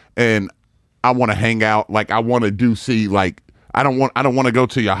else and I want to hang out, like I want to see like I don't want to go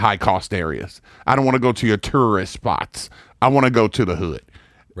to your high cost areas. I don't want to go to your tourist spots. I want to go to the hood.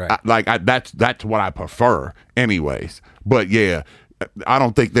 Right. That's what I prefer anyways. But yeah, I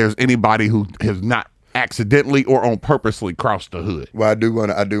don't think there's anybody who has not accidentally or on purposely crossed the hood. Well, I do want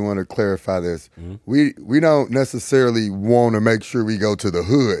to clarify this. Mm-hmm. We don't necessarily want to make sure we go to the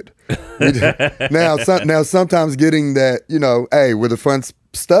hood. Now sometimes getting that, hey, where the fun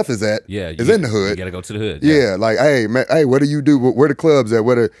stuff is at, is in the hood. You gotta go to the hood. Yeah, like hey, man, hey, what do you do? Where the clubs at?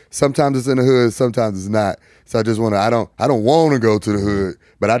 Sometimes it's in the hood, sometimes it's not. So I just want to. I don't want to go to the hood,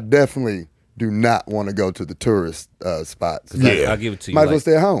 but I definitely do not want to go to the tourist spots. Yeah, I'll give it to you. Might as well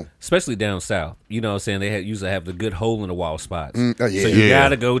stay at home. Especially down south. You know what I'm saying? They usually have the good hole in the wall spots. Yeah. So you got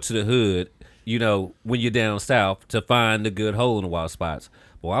to go to the hood, when you're down south to find the good hole in the wall spots.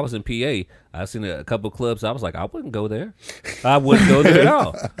 Well, I was in PA. I seen a couple of clubs. I was like, I wouldn't go there. I wouldn't go there at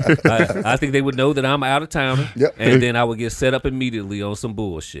all. I think they would know that I'm out of town, and then I would get set up immediately on some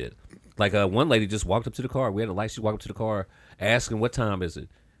bullshit. Like one lady just walked up to the car. We had a light. She walked up to the car asking, what time is it?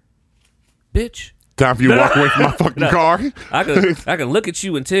 Bitch. Time for you to walk away from my fucking car. I can look at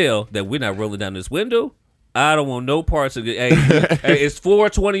you and tell that we're not rolling down this window. I don't want no parts of it. Hey, it's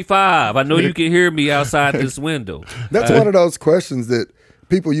 4:25. I know you can hear me outside this window. That's one of those questions that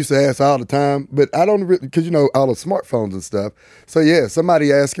people used to ask all the time, but I don't really, because all the smartphones and stuff. So yeah,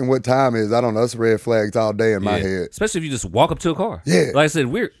 somebody asking what time is, I don't know, that's red flags all day in my head. Especially if you just walk up to a car. Yeah. Like I said,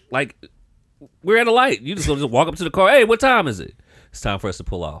 we're at a light. You just walk up to the car. Hey, what time is it? It's time for us to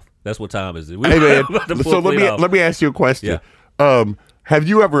pull off. That's what time is it. Hey man, so let me ask you a question. Yeah. Have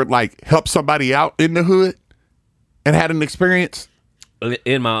you ever helped somebody out in the hood and had an experience?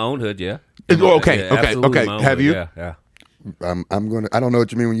 In my own hood, yeah. Okay. Have you? Yeah. I don't know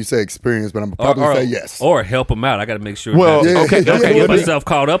what you mean when you say experience, but I'm probably say yes. Or help them out. I got to make sure. Well, don't get myself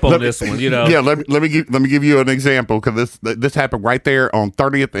caught up on this one. Yeah, let me give you an example, because this happened right there on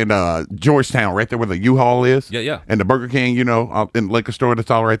 30th in Georgetown, right there where the U-Haul is. Yeah. And the Burger King, in the liquor store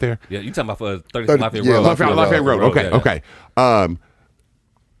that's all right there. Yeah, you talking about 30th Lafayette Road? Lafayette Road. Okay.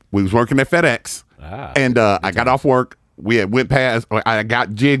 We was working at FedEx, and I got off work. We had went past. I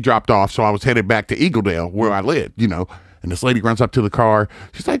got Jig dropped off, so I was headed back to Eagledale where I lived. And this lady runs up to the car.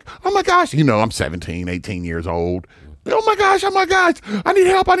 She's like, oh, my gosh. I'm 17, 18 years old. Oh, my gosh. I need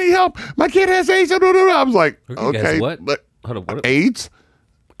help. My kid has AIDS. I was like, okay. What? Hold on, what? AIDS?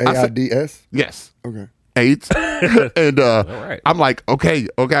 AIDS? Yes. Okay. AIDS. And right. I'm like, okay.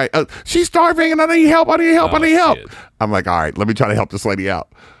 She's starving and I need help. Shit. I'm like, all right, let me try to help this lady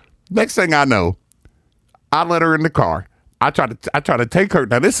out. Next thing I know, I let her in the car. I try to take her.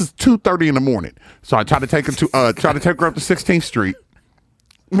 Now this is 2:30 in the morning, so I try to take her to her up to 16th Street.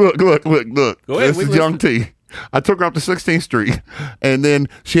 Look. Go ahead, This is Young T. I took her up to 16th Street, and then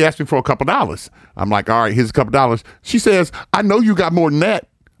she asked me for a couple dollars. I'm like, all right, here's a couple dollars. She says, I know you got more than that.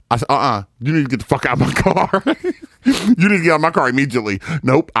 I said, you need to get the fuck out of my car. You need to get out of my car immediately.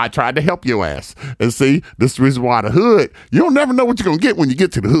 Nope, I tried to help your ass. And see, this is the reason why the hood, you don't never know what you're going to get when you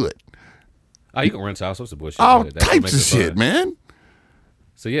get to the hood. Oh, you can run to all sorts of bullshit. All types of shit, man.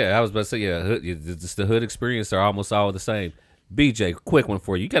 So, yeah, I was about to say, just the hood experience are almost all the same. BJ, quick one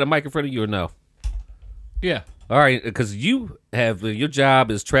for you. You got a mic in front of you or no? Yeah. All right, because you have, your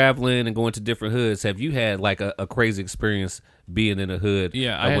job is traveling and going to different hoods. Have you had like a crazy experience being in a hood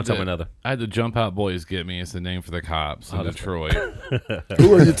at one time or another? I had the Jump Out Boys get me. It's the name for the cops in Detroit.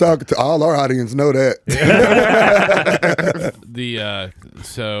 Who are you talking to? All our audience know that.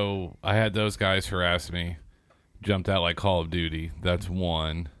 So I had those guys harass me. Jumped out like Call of Duty. That's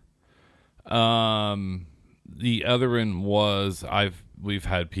one. The other one was we've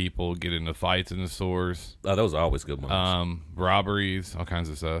had people get into fights in the stores, Oh, those are always good moments. robberies, all kinds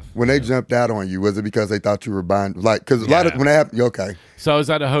of stuff. When they jumped out on you, was it because they thought you were buying? Like, because a lot of when that happened, okay, So I was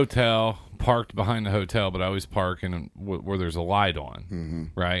at a hotel, parked behind the hotel, but I always park in where there's a light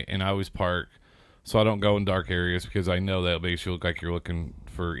on, right? And I always park so I don't go in dark areas because I know that makes you look like you're looking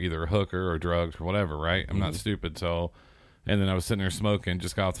for either a hooker or drugs or whatever, right? I'm not stupid. So, and then I was sitting there smoking,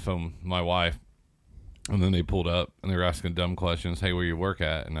 just got off the phone with my wife, and then they pulled up and they were asking dumb questions. Hey, where you work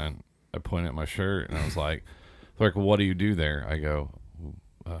at? And I pointed at my shirt and I was like, they're like, well, what do you do there? I go,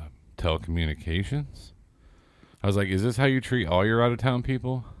 telecommunications. I was like, is this how you treat all your out of town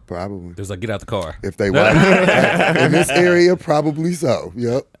people? probably. There's like, get out the car. If they were in this area, probably so.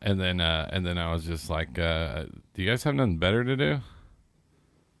 Yep. And then I was just like, do you guys have nothing better to do?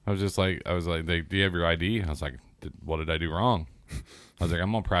 I was like, do you have your ID? I was like, what did I do wrong? I was like,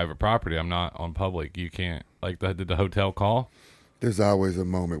 I'm on private property. I'm not on public. You can't, like, did the hotel call? There's always a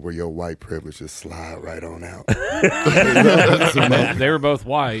moment where your white privilege just slide right on out. They were both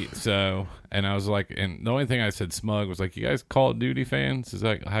white, so, and I was like, and the only thing I said smug was like, you guys Call of Duty fans? Is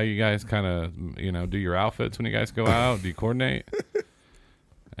that how you guys kind of, do your outfits when you guys go out? Do you coordinate?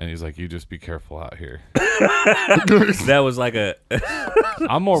 And he's like, you just be careful out here. That was like a.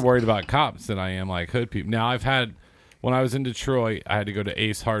 I'm more worried about cops than I am like hood people. Now, when I was in Detroit, I had to go to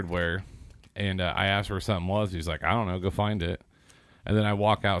Ace Hardware, and I asked where something was. He's like, I don't know, go find it. And then I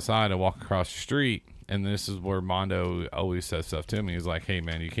walk outside, I walk across the street, and this is where Mondo always says stuff to me. He's like, hey,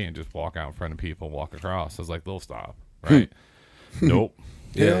 man, you can't just walk out in front of people and walk across. I was like, they'll stop, right? Nope.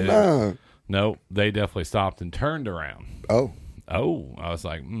 Hell no. Nope. They definitely stopped and turned around. Oh. I was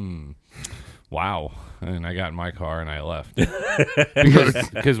like, wow. And I got in my car and I left.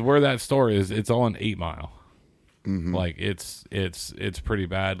 Because where that store is, it's on 8 Mile. Mm-hmm. Like, it's pretty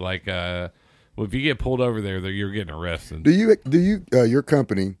bad. Like, well, if you get pulled over there, you're getting arrested. Do you your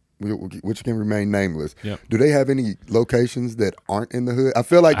company, which can remain nameless, Yep. do they have any locations that aren't in the hood? I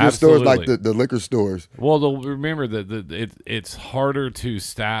feel like your stores, like the liquor stores. Well, remember that it's harder to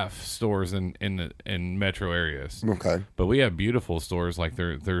staff stores in metro areas. Okay. But we have beautiful stores. Like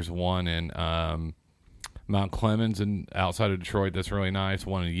there's one in Mount Clemens and outside of Detroit that's really nice.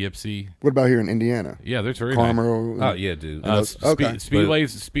 One in Yipsy. What about here in Indiana? Yeah, there's very nice. Carmel. Oh yeah, dude. Okay.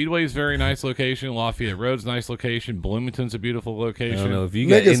 Speedway's very nice location. Lafayette Road's nice location. Bloomington's a beautiful I location. don't know if you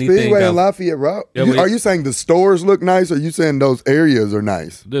got Nigga, anything. Speedway and Lafayette Road. Yeah, Are you saying the stores look nice, or are you saying those areas are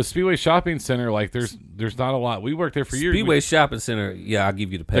nice? The Speedway Shopping Center, like there's not a lot. We worked there for years. Speedway Shopping Center. Yeah, I'll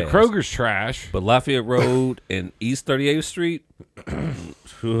give you the pass. The Kroger's trash. But Lafayette Road and East 38th Street.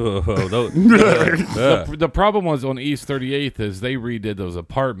 The problem was on East 38th is they redid those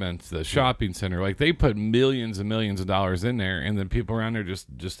apartments, the shopping center. Like they put millions and millions of dollars in there, and then people around there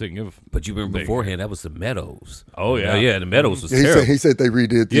just didn't give. But you remember beforehand that was the Meadows. Oh yeah, yeah. The Meadows was He terrible. said they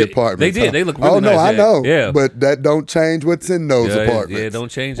redid the Yeah, apartments. they did. huh? They look really Oh no, nice, I yeah. know. Yeah. But that don't change what's in those apartments. Yeah, don't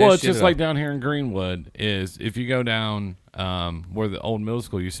change that Well, it's shit just at like all. down here in Greenwood. Is if you go down where the old middle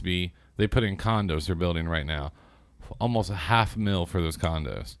school used to be, they put in condos they're building right now, almost $500,000 for those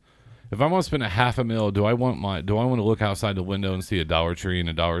condos. If I want to spend $500,000, do I want to look outside the window and see a Dollar Tree and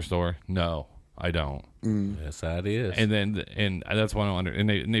a dollar store? No, I don't. That's how it is. And that's why I don't under. And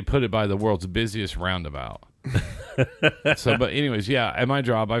they put it by the world's busiest roundabout. So, but anyways, yeah. At my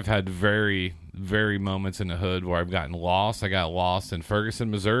job, I've had very, very moments in the hood where I've gotten lost. I got lost in Ferguson,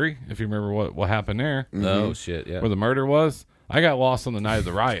 Missouri. If you remember what happened there, Oh shit, yeah. where the murder was. I got lost on the night of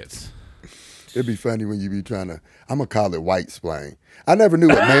the riots. It'd be funny when you be trying to. I'm gonna call it white splain. I never knew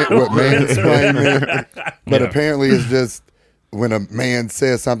what mansplain meant, but apparently it's just when a man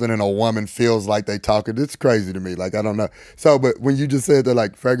says something and a woman feels like they talking. It's crazy to me. Like I don't know. So, but when you just said that,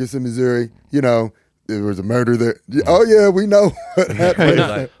 like Ferguson, Missouri, there was a murder there. Oh yeah, we know what happened.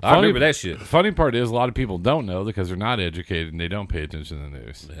 Like, I remember that shit. The funny part is a lot of people don't know because they're not educated and they don't pay attention to the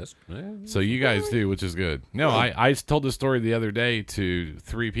news. So you guys do, which is good. No, I told this story the other day to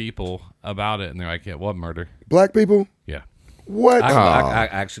 3 people about it, and they're like, "Yeah, what murder?" Black people? Yeah. What? I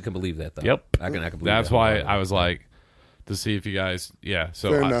actually can believe that though. Yep. I can believe That's that. why I was like, to see if you guys,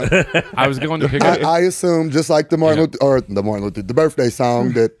 So Fair enough. I was going to pick up. I assume just like the the birthday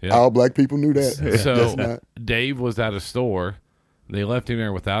song that Yeah. all black people knew that. That's So not- Dave was at a store. They left him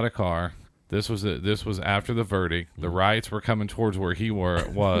there without a car. This was after the verdict. The riots were coming towards where he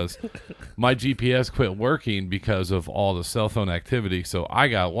was. My GPS quit working because of all the cell phone activity, so I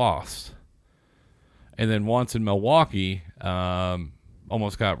got lost. And then once in Milwaukee,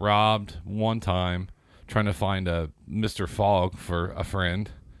 almost got robbed one time trying to find a Mr. Fogg for a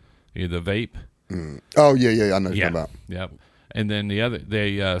friend. The vape. Oh yeah, I know what you're talking about. Yep. And then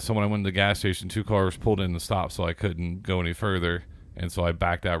so when I went to the gas station, 2 cars pulled in to stop, so I couldn't go any further. And so I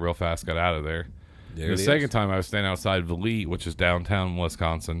backed out real fast, got out of there. The second time I was standing outside Valete, which is downtown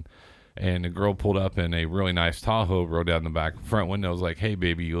Wisconsin, and a girl pulled up in a really nice Tahoe, rolled down the back front window, was like, "Hey,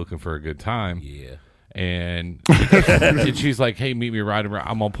 baby, you looking for a good time?" Yeah. And, and she's like, "Hey, meet me right around.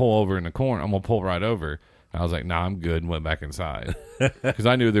 I'm going to pull over in the corner. I'm going to pull right over." And I was like, "Nah, I'm good," and went back inside. Because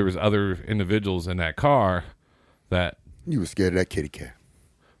I knew there was other individuals in that car that... You were scared of that kitty cat.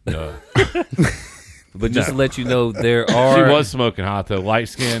 But just to let you know, there are... She was smoking hot, though. Light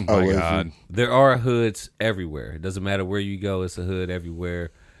skin. Oh, My was God. There are hoods everywhere. It doesn't matter where you go. It's a hood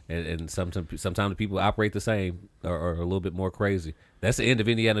everywhere. And sometimes the people operate the same or a little bit more crazy. That's the end of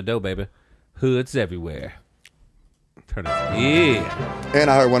Indiana Doe, baby. Hoods everywhere. Turn it on. Yeah. And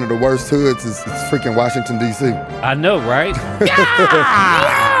I heard one of the worst hoods is freaking Washington, D.C. I know, right?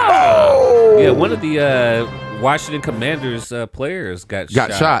 Yeah, one of the Washington Commanders players got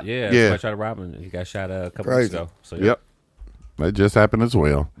shot. Yeah, Yeah. somebody tried to rob him. He got shot a couple weeks Crazy. ago. So, Yep. That just happened as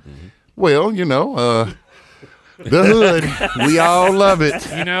well. Well, the hood, we all love it.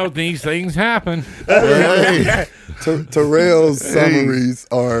 You know, these things happen. Hey, Terrell's summaries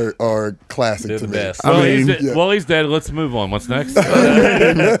are classic They're to the me. best. Well, mean, he's dead. Let's move on. What's next?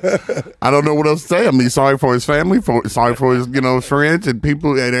 I don't know what else to say. I mean, sorry for his family, sorry for his, friends and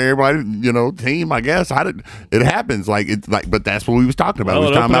people and everybody, team. I guess it happens. But that's what we was talking about. Well,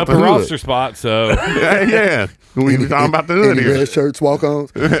 we it was talking opened about up the a hood. roster spot, so Yeah, we was talking about the hood Any here. red shirts,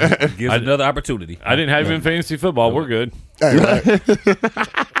 walk-ons. Gives another opportunity. I didn't have him in fantasy football. We're good. Hey, right.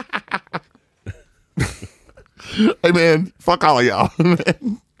 Hey man, fuck all of y'all.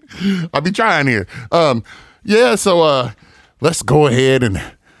 I be trying here. So let's go ahead and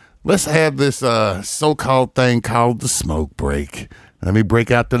let's have this so-called thing called the smoke break. Let me break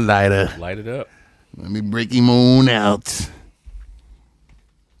out the lighter. Light it up. Let me break him on out.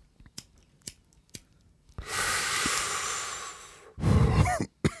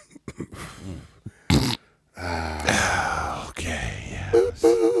 Okay. Feels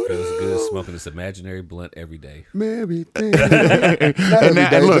good smoking this imaginary blunt every day. Mary thing. Not every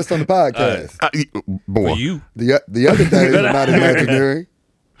that- day, and look, just on the podcast. Boy. For you. The other days are not imaginary.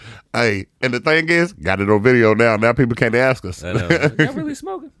 Hey, and the thing is, got it on video now. Now people can't ask us. I know. Y'all really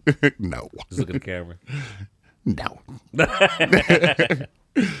smoking? No. Just look at the camera. No.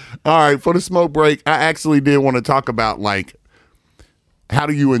 All right, for the smoke break, I actually did want to talk about how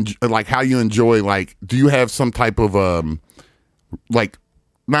do you enjoy do you have some type of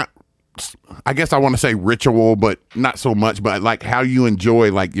not, I guess I want to say ritual, but not so much, but how you enjoy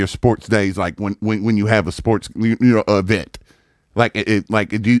your sports days, when you have a sports event, when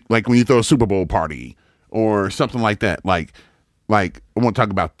you throw a Super Bowl party or something like that. I want to talk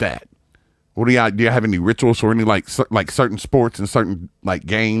about that. What do you have any rituals for any certain sports and certain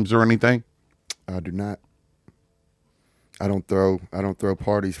games or anything? I do not. I don't throw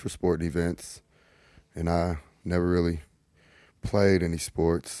parties for sporting events, and I never really played any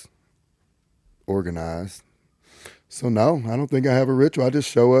sports organized. So no, I don't think I have a ritual. I just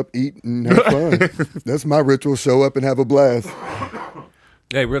show up, eat, and have fun. That's my ritual. Show up and have a blast.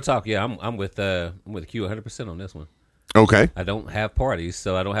 Hey, real talk. Yeah, I'm with Q 100% on this one. Okay. I don't have parties,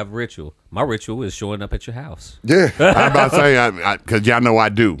 so I don't have a ritual. My ritual is showing up at your house. Yeah. I'm about to say, because y'all know I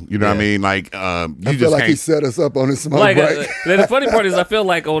do. You know what I mean? You I just feel like can't. he set us up on his smoke Like, break. the funny part is, I feel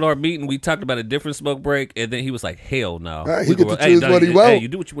like on our meeting we talked about a different smoke break, and then he was like, "Hell no." He get to choose what he wants. Hey, you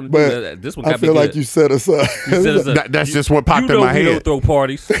do what you want to do. This one I got me feel good. like you set us up. You set us up. That's just what popped you in know my we don't head. throw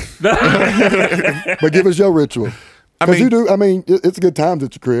parties. But give us your ritual. Because mean- you do. I mean, it's good times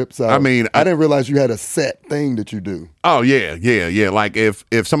at your crib. So I mean, I didn't realize you had a set thing that you do. Oh yeah. Like if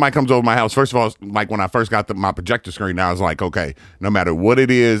somebody comes over my house, first of all, when I first got my projector screen, I was like, okay, no matter what it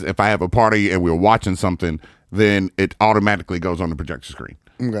is, if I have a party and we're watching something, then it automatically goes on the projector screen.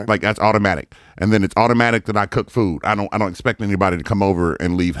 Okay. That's automatic, and then it's automatic that I cook food. I don't expect anybody to come over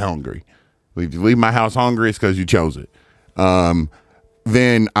and leave hungry. If you leave my house hungry, it's because you chose it.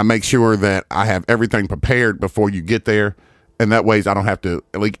 Then I make sure that I have everything prepared before you get there, and that ways I don't have to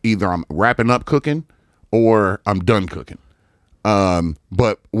either I'm wrapping up cooking or I'm done cooking.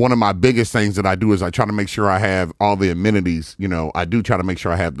 But one of my biggest things that I do is I try to make sure I have all the amenities. I do try to make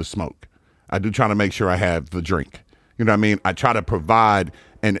sure I have the smoke. I do try to make sure I have the drink. You know what I mean? I try to provide,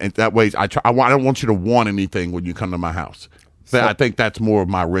 and that ways I don't want you to want anything when you come to my house. So I think that's more of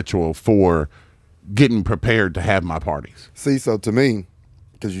my ritual for getting prepared to have my parties. See, so to me,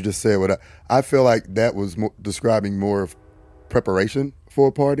 because you just said what I feel like that was describing more of preparation for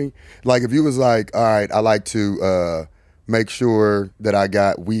a party. Like if you was like, all right, I like to make sure that I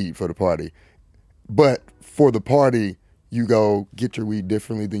got weed for the party, but for the party you go get your weed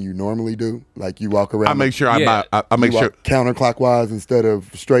differently than you normally do? Like you walk around. I make sure I Yeah. buy. I make you sure. walk counterclockwise instead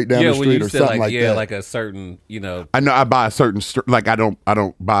of straight down the when street you or said something like like that. like a certain, I know I buy a certain like I don't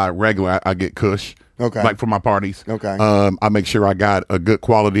buy regular. I get Kush. Okay. Like for my parties. Okay. I make sure I got a good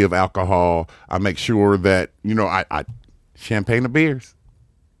quality of alcohol. I make sure that I champagne or beers.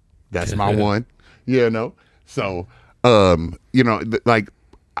 That's my one. So like.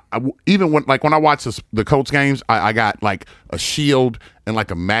 Even when I watch the Colts games, I got like a shield and like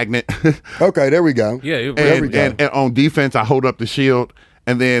a magnet. Okay, there we go. Yeah, there we go. And on defense, I hold up the shield,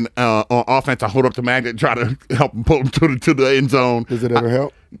 and then on offense, I hold up the magnet, and try to help them pull them to the end zone. Does it ever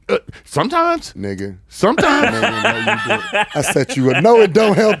help? Sometimes, Nigga. sometimes, Nigga, no, you did. I set you up. No, it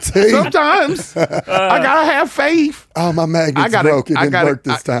don't help, T. sometimes. I gotta have faith. Oh, my magnet's I got broke. It didn't work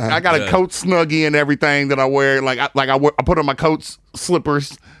this time. I got a coat snuggie and everything that I wear. I put on my coat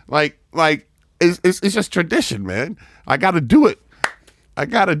slippers. Like it's just tradition, man. I got to do it.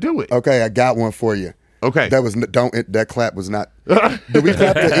 Okay, I got one for you. Okay. That clap was not. Did we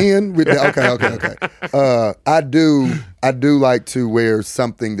clap the end? Okay. I do like to wear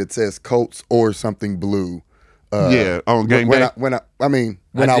something that says Colts or something blue. On game day. When I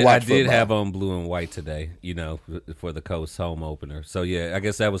I watch did football. have on blue and white today, for the Coast home opener. So yeah, I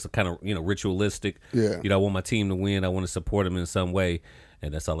guess that was kind of ritualistic. Yeah. I want my team to win. I want to support them in some way,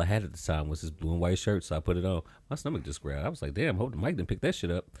 and that's all I had at the time was this blue and white shirt. So I put it on. My stomach just growled. I was like, "Damn, hope the mic didn't pick that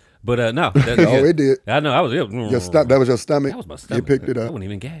shit up." But no, Oh, it did. I know. I was That was your stomach. That was my stomach. You picked it I up. wasn't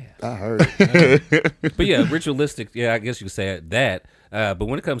even gas. I heard. But yeah, ritualistic. Yeah, I guess you could say that. But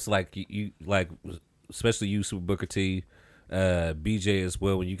when it comes to like you especially you, Super Booker T, BJ as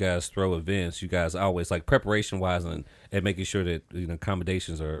well, when you guys throw events, you guys always like preparation wise and making sure that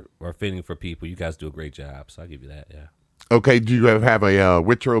accommodations are fitting for people. You guys do a great job, so I'll give you that. Yeah. Okay, do you ever have a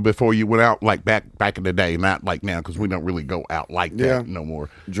ritual before you went out, like back in the day, not like now, because we don't really go out like that no more.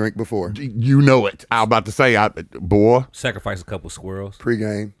 Drink before. You know it. I was about to say, boy. Sacrifice a couple squirrels.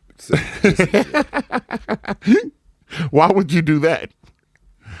 Pre-game. Why would you do that?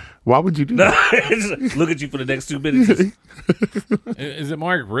 Why would you do that? Look at you for the next 2 minutes. Is it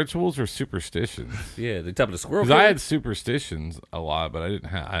more like rituals or superstitions? Yeah, the top of the squirrel. Because I had superstitions a lot, but I didn't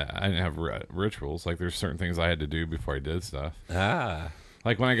have rituals. Like there's certain things I had to do before I did stuff.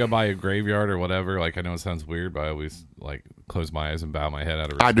 Like when I go by a graveyard or whatever. Like I know it sounds weird, but I always like close my eyes and bow my head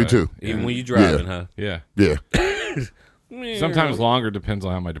out of respect. I do too. Even when you're driving, huh? Yeah. Yeah. Sometimes longer, depends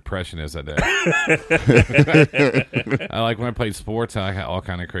on how my depression is that day. I like when I played sports. I had all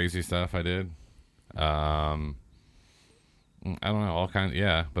kind of crazy stuff I did. I don't know, all kind.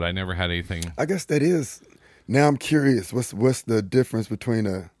 Yeah, but I never had anything. I guess that is. Now I'm curious. What's the difference between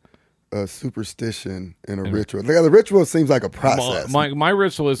a superstition and a ritual? Like, the ritual seems like a process. My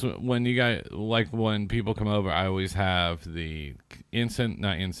ritual is when you guys when people come over, I always have the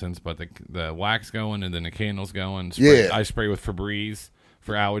not incense, but the wax going and then the candles going. Yeah. I spray with Febreze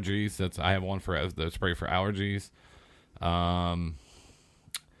for allergies. I have one for the spray for allergies. And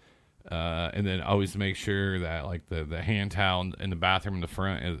then always make sure that like the hand towel in the bathroom in the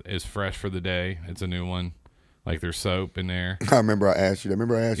front is fresh for the day. It's a new one. Like there's soap in there. I remember I asked you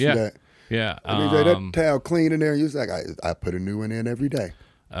that. You that. Yeah. that towel clean in there. And you was like, I put a new one in every day.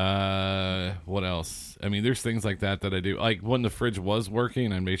 What else? I mean, there's things like that I do. Like when the fridge was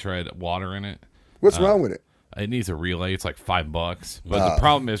working, I made sure I had water in it. What's wrong with it? It needs a relay. It's like $5. But the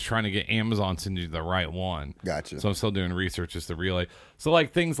problem is trying to get Amazon to do the right one. Gotcha. So I'm still doing research as the relay. So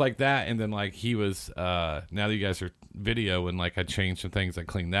like things like that. And then like he was, now that you guys are video and like I changed some things, I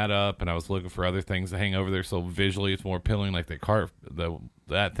cleaned that up and I was looking for other things to hang over there. So visually it's more appealing. Like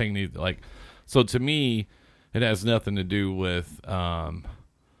that thing needs like, so to me, it has nothing to do with, I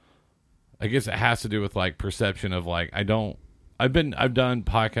guess it has to do with like perception of like, I've done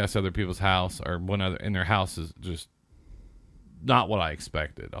podcasts at other people's house or in their house is just not what I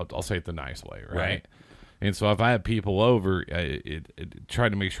expected. I'll say it the nice way. Right. And so if I have people over, it try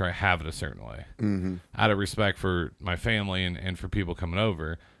to make sure I have it a certain way out of respect for my family and for people coming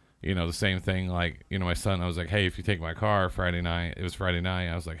over. The same thing, like, my son, I was like, hey, if you take my car Friday night, it was Friday night.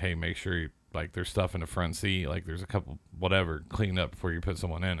 I was like, hey, make sure like there's stuff in the front seat. Like there's a couple, whatever, cleaned up before you put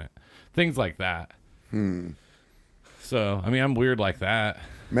someone in it. Things like that. So, I mean, I'm weird like that.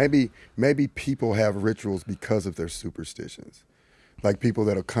 Maybe people have rituals because of their superstitions. Like people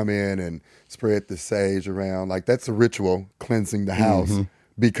that'll come in and spread the sage around. Like that's a ritual, cleansing the house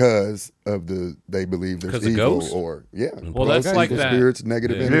because of they believe there's evil ghosts? or Well, that's evil like that. spirits,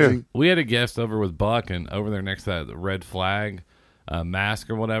 negative energy. We had a guest over with Buck, and over there next to that red flag mask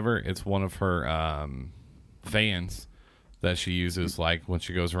or whatever, it's one of her fans. that she uses, like when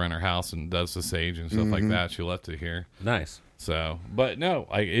she goes around her house and does the sage and stuff like that. She left it here. Nice. So, but no,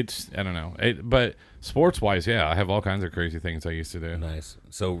 I don't know. But sports wise, yeah, I have all kinds of crazy things I used to do. Nice.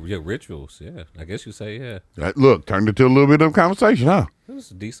 So yeah, rituals. Yeah, I guess you say yeah. Look, turned into a little bit of conversation, huh? It was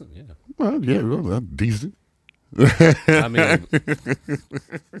decent. Yeah. Well, yeah, well, decent. I mean,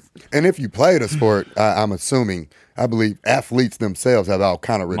 And if you played a sport, I'm assuming, I believe athletes themselves have all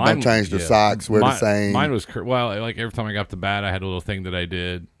kind of don't change their yeah. socks, wear the same. Mine was well, like every time I got to bat, I had a little thing that I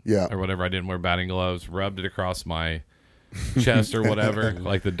did, Yeah. or whatever. I didn't wear batting gloves, rubbed it across my chest or whatever,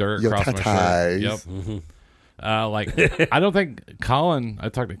 like the dirt Your across my tatais. shirt. Yep. Like I don't think Colin. I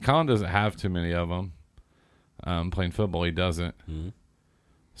talked to Colin. Doesn't have too many of them. Playing football, he doesn't.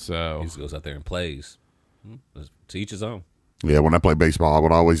 So he just goes out there and plays. To each his own. Yeah, when I play baseball, I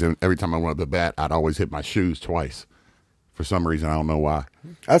would always, every time I went up to bat, I'd always hit my shoes twice. For some reason, I don't know why.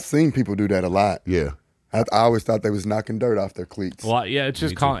 I've seen people do that a lot. Yeah. I always thought they was knocking dirt off their cleats. well, yeah, it's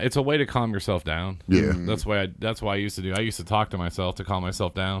just it's a way to calm yourself down. Yeah. That's why I used to do. I used to talk to myself to calm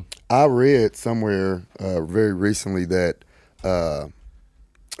myself down. I read somewhere very recently that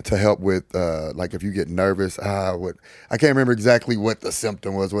to help with like if you get nervous, I can't remember exactly what the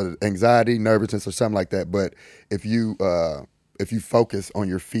symptom was, whether anxiety, nervousness, or something like that. But if you focus on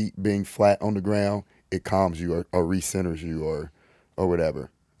your feet being flat on the ground, it calms you or recenters you or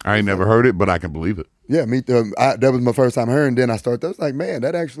whatever. I ain't never heard it, but I can believe it. Yeah, that was my first time hearing. Then I was like, man,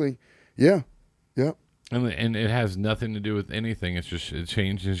 that actually, yeah. And it has nothing to do with anything. It's just it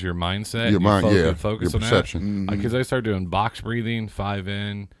changes your mindset. Your mind, yeah. Focus Your on perception. that. Because I started doing box breathing, 5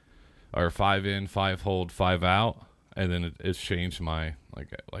 in, 5 hold, 5 out, and then it's changed my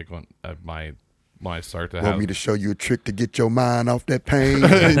like when I start to Want have. me to show you a trick to get your mind off that pain?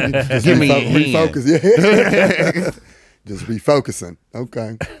 Just Give me a hand. refocus. Yeah. Just refocusing.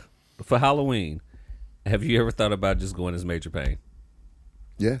 Okay. For Halloween, have you ever thought about just going as Major Payne?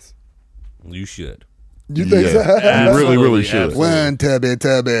 Yes. You should. You think so? You really, really should. One tubby.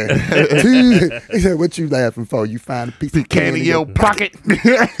 Two. He said, what you laughing for? You find a piece of Candy in your pocket.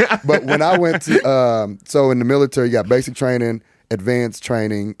 But when I went to, so in the military, you got basic training, advanced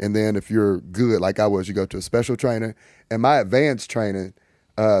training, and then if you're good, like I was, you go to a special trainer. And my advanced training,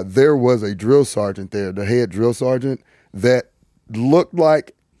 there was a drill sergeant there, the head drill sergeant, that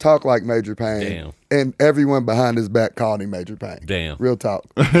talked like Major Payne. Damn. And everyone behind his back called him Major Payne. Damn. Real talk.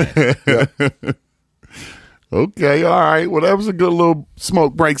 Okay, all right. Well, that was a good little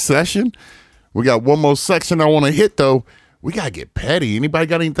smoke break session. We got one more section I want to hit, though. We got to get petty. Anybody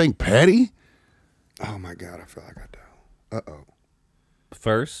got anything petty? Oh, my God. I feel like I do. Uh-oh.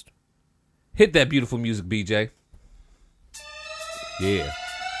 First, hit that beautiful music, BJ. Yeah.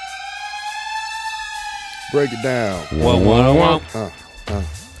 Break it down. One, one, one.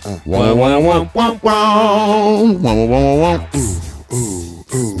 One, one, one, one, one, one, one, one, one.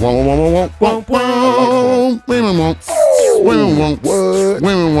 Women want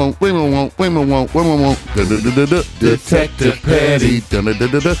Detective Petty.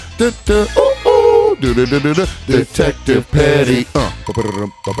 Detective Petty.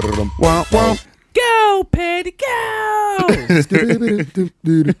 Go, Petty, go!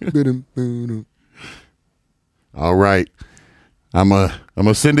 All right. I'm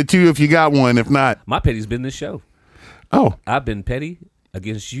gonna send it to you if you got one. If not, My petty's been this show. oh, I've been petty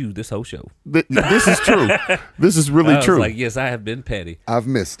against you this whole show. this is true. This is really I was true. like, yes, I have been petty. I've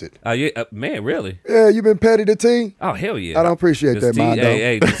missed it. Oh, yeah, man, really? Yeah, you been petty to T? Oh, hell yeah. I don't appreciate that, Mondo.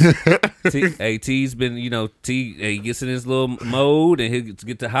 T's been, he gets in his little mode and he'll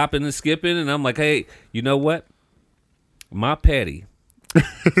get to hopping and skipping. And I'm like, hey, you know what? My petty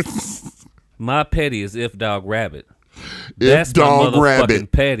is If Dog Rabbit. That's Dog my motherfucking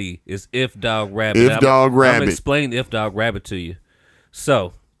Rabbit. petty is If Dog Rabbit. If Dog I'm Rabbit. explain If Dog Rabbit to you.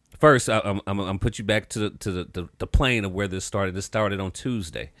 So, first, I'm put you back to the plane of where this started. This started on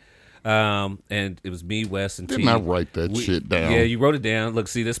Tuesday. And it was me, Wes, and Didn't T. I write that shit down? Yeah, you wrote it down. Look,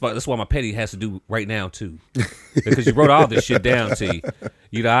 see, that's why my petty has to do right now too, because you wrote all this shit down, T.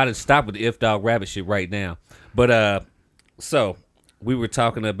 I didn't stop with the If Dog Rabbit shit right now. But so we were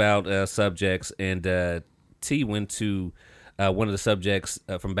talking about subjects, and T went to one of the subjects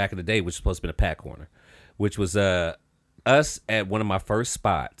from back in the day, which was supposed to be a Pat Corner, which was us at one of my first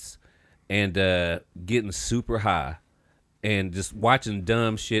spots and getting super high and just watching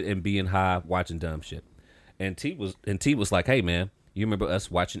dumb shit and being high watching dumb shit. And T was like, hey man, you remember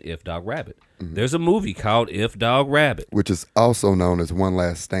us watching If Dog Rabbit? Mm-hmm. There's a movie called If Dog Rabbit, Which is also known as One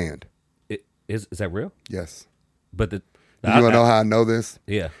Last Stand. Is that real? Yes. But You want to know how I know this?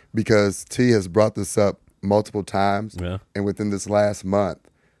 Yeah. Because T has brought this up multiple times. Yeah. And within this last month,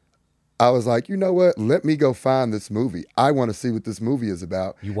 I was like, you know what? Let me go find this movie. I want to see what this movie is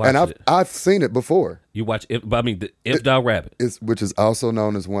about. You watched and it. I've seen it before. You watch it, but I mean, If Dog Rabbit. Which is also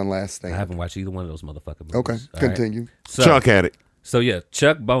known as One Last Stand. I haven't watched either one of those motherfucking movies. Okay, All right? continue. So, Chuck had it. So yeah,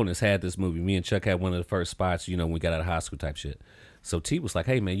 Chuck Bonus had this movie. Me and Chuck had one of the first spots, when we got out of high school type shit. So T was like,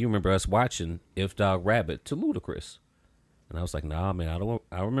 "Hey man, you remember us watching If Dog Rabbit to Ludacris?" And I was like, "Nah, man, I don't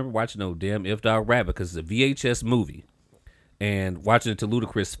remember watching no damn If Dog Rabbit because it's a VHS movie." And watching it to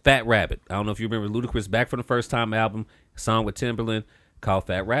Ludacris, Fat Rabbit. I don't know if you remember Ludacris Back from the First Time album, song with Timberland called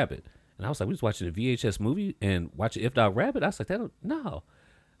Fat Rabbit. And I was like, we was watching a VHS movie and watching If Dog Rabbit? I was like, no.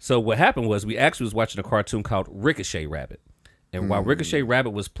 So what happened was we actually was watching a cartoon called Ricochet Rabbit. And while Ricochet Rabbit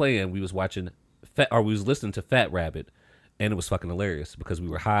was playing, we was listening to Fat Rabbit. And it was fucking hilarious because we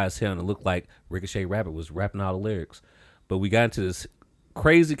were high as hell and it looked like Ricochet Rabbit was rapping all the lyrics. But we got into this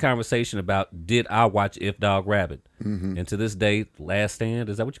crazy conversation about did I watch If Dog Rabbit? And to this day, Last Stand,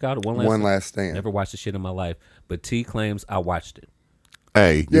 is that what you called it? One Last Stand. Never watched the shit in my life, but T claims I watched it.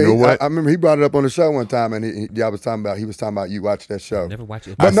 Hey, you know what? I remember he brought it up on the show one time, and he was talking about you watched that show. Never watched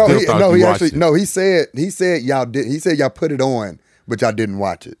it. But he said it. he said y'all did. He said y'all put it on, but y'all didn't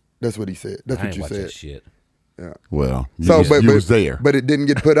watch it. That's what he said. That's I what ain't you watch said. that shit. Yeah. Well, you was there. But it didn't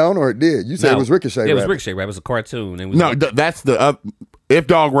get put on, or it did. You said it was Ricochet. Yeah, it was Rabbit. Ricochet Rabbit. It was a cartoon. It was No, that's the If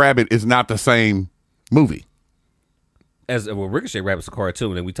Dog Rabbit is not the same movie. Ricochet Rabbit's a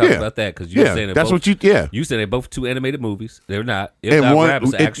cartoon, and we talked about that because you were saying that's both, what you. Yeah, you said they're both two animated movies. They're not. If and Dog one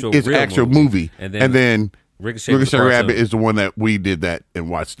Rabbit's an actual it's real actual movie, and and then Ricochet Rabbit is the one that we did that and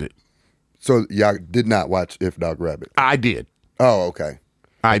watched it. So y'all did not watch If Dog Rabbit. I did. Oh, okay.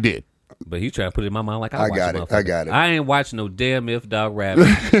 I did. But he's trying to put it in my mind like I got it. I got it. I ain't watching no damn If Dog Rabbit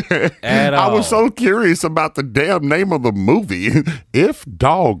at all. I was so curious about the damn name of the movie, If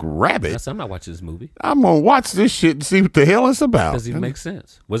Dog Rabbit. I'm not watching this movie. I'm gonna watch this shit and see what the hell it's about. Doesn't even make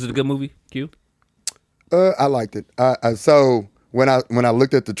sense. Was it a good movie, Q? I liked it. So when I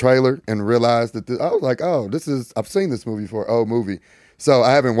looked at the trailer and realized that I was like, oh, I've seen this movie before. Old movie. So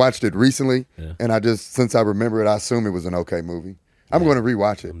I haven't watched it recently, and since I remember it, I assume it was an okay movie. I'm going to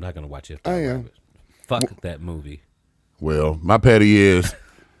rewatch it. I'm not going to watch If Dog Rabbit. Fuck that movie. Well, my petty is,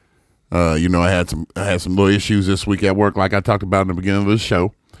 I had some little issues this week at work, like I talked about in the beginning of the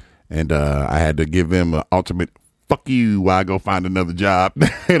show, and I had to give them an ultimate fuck you while I go find another job,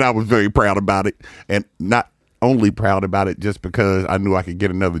 and I was very proud about it, and not only proud about it just because I knew I could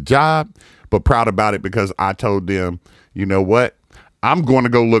get another job, but proud about it because I told them, you know what, I'm going to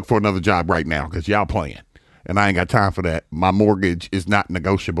go look for another job right now because y'all playing. And I ain't got time for that. My mortgage is not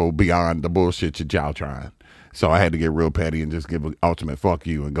negotiable beyond the bullshit that y'all trying. So I had to get real petty and just give an ultimate fuck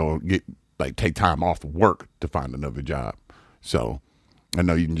you and go take time off of work to find another job. So I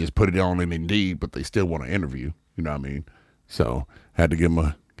know you can just put it on in Indeed, but they still want to interview. You know what I mean? So had to give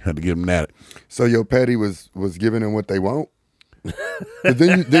them that. So your petty was giving them what they want. But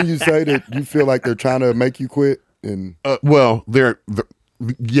then you say that you feel like they're trying to make you quit. And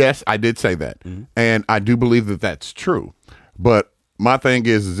yes, I did say that. Mm-hmm. And I do believe that that's true. But my thing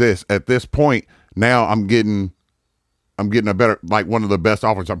is this, at this point, now I'm getting a better, like one of the best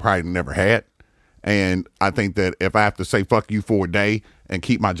offers I probably never had. And I think that if I have to say fuck you for a day and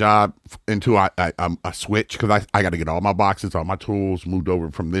keep my job until I switch, because I got to get all my boxes, all my tools moved over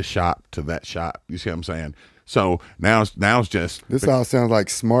from this shop to that shop. You see what I'm saying? So now it's just. This all sounds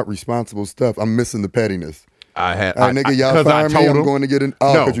like smart, responsible stuff. I'm missing the pettiness. Nigga, y'all fire me. I'm going to get an.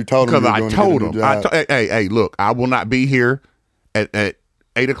 Oh, because you told him. Because I told him. Hey, look, I will not be here at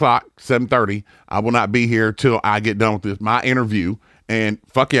 8:00, 7:30. I will not be here till I get done with my interview. And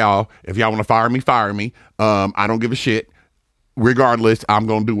fuck y'all. If y'all want to fire me. I don't give a shit. Regardless, I'm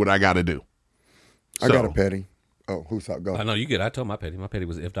gonna do what I got to do. I got a petty. Oh, who's up? Go. I know you good. I told my petty. My petty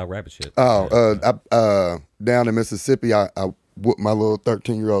was If Dog Rabbit shit. Oh, down in Mississippi, I whooped my little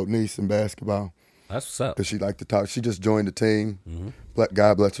 13-year-old niece in basketball. That's what's up. Because she liked to talk. She just joined the team. Mm-hmm.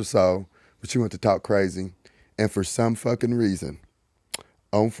 God bless her soul. But she went to talk crazy. And for some fucking reason,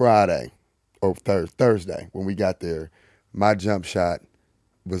 on Friday or Thursday, when we got there, my jump shot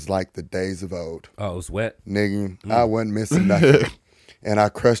was like the days of old. Oh, it was wet? Nigga, I wasn't missing nothing. And I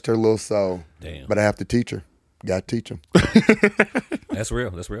crushed her little soul. Damn. But I have to teach her. Got to teach them. That's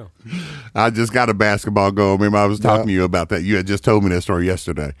real. That's real. I just got a basketball goal. Remember, I was talking to you about that. You had just told me that story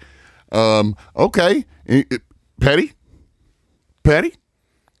yesterday. Okay. Petty?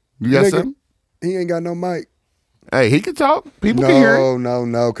 You got something? He ain't got no mic. Hey, he can talk. People can hear it.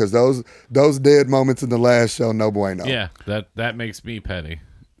 No, because those dead moments in the last show, no bueno. Yeah, that makes me petty.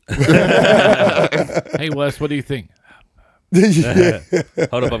 Hey, Wes, what do you think? Yeah.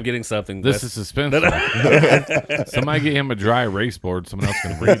 Hold up, I'm getting something. This is suspenseful. Somebody get him a dry erase board. Someone else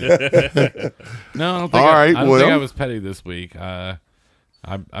can read it. No, I don't think. All right, I don't think well. I was petty this week. I've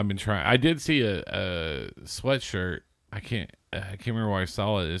been trying. I did see a sweatshirt. I can't remember where I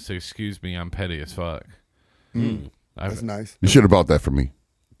saw it. It says, "Excuse me, I'm petty as fuck." That's nice. You should have bought that for me.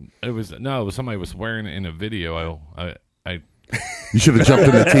 It was somebody was wearing it in a video. I You should have jumped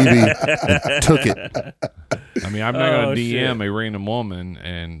in the TV and took it. I mean, I'm not going Oh, to DM shit. a random woman,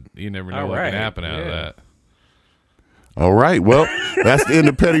 and you never know All what right, can happen out of yeah. that. All right. Well, that's the end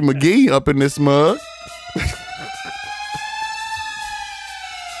of Petty McGee up in this mug.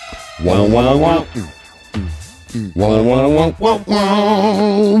 Wah, wah, wah. Wah, wah, wah, wah,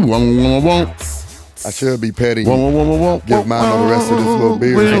 wah. Wah, wah, wah. I should be petty. Wah, wah, wah, wah, wah. Give mine on the rest of this little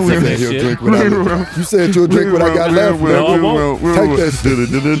beer. Wah, You wah, said that he'll shit. drink without. You said you'll drink what I got left. No, I won't. Take that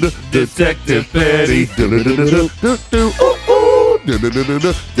shit. Detective Petty.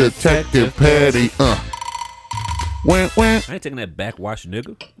 Detective Petty. Wah, wah. I ain't taking that backwash,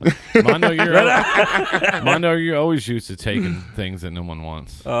 nigga. Mondo, you're always used to taking things that no one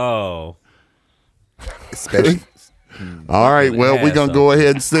wants. Oh, Especially. All right. Well, Yeah, we're going to so- go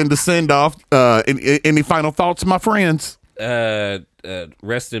ahead and send the send off. Any final thoughts, my friends?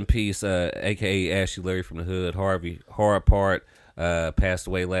 rest in peace, aka Ashley Larry from the Hood. Harvey Hard Part passed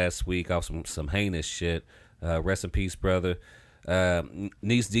away last week off some heinous shit. Rest in peace, brother.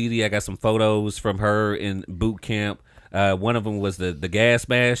 Niece Dee Dee, I got some photos from her in boot camp. One of them was the gas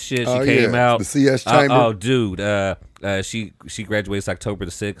mask shit. She Oh, came yeah. out. The CS chamber. Oh, dude. She graduates October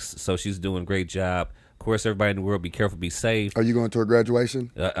the 6th, so she's doing a great job. Of course, everybody in the world, be careful, be safe. Are you going to a graduation?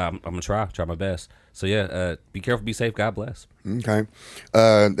 I'm gonna try my best. So yeah, be careful, be safe. God bless. Okay.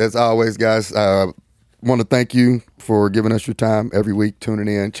 As always, guys, want to thank you for giving us your time every week, tuning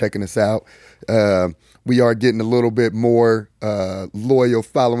in, checking us out. We are getting a little bit more loyal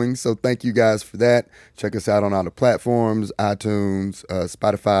following, so thank you guys for that. Check us out on all the platforms, iTunes,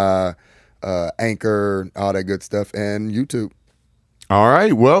 Spotify, Anchor, all that good stuff, and YouTube. All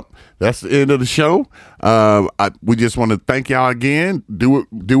right. Well, that's the end of the show. We just want to thank y'all again. Do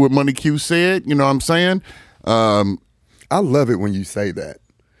what Money Q said. You know what I'm saying? I love it when you say that.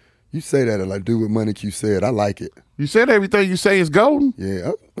 You say that like do what Money Q said. I like it. You said everything you say is golden.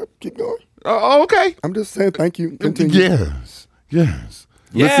 Yeah, keep going. Oh, okay. I'm just saying thank you. Continue. Yes. Yes.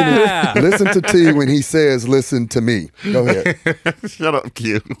 Yeah. Listen to T when he says, listen to me. Go ahead. Shut up,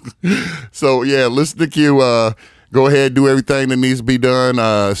 Q. So, yeah, listen to Q. Go ahead, do everything that needs to be done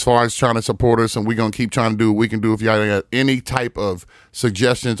as far as trying to support us, and we're going to keep trying to do what we can do. If y'all got any type of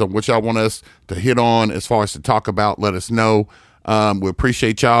suggestions of what y'all want us to hit on as far as to talk about, let us know. We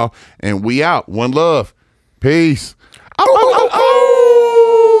appreciate y'all, and we out. One love. Peace.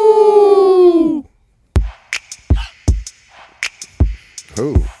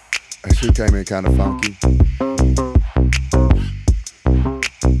 Ooh, that shit came in kind of funky.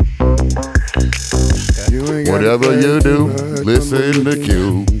 You ain't gotta Whatever say you do, too much. listen to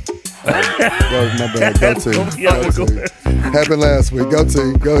Q. That was my bad. Go T. Happened last week. Go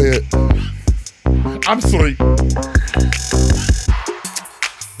T. Go ahead. I'm asleep.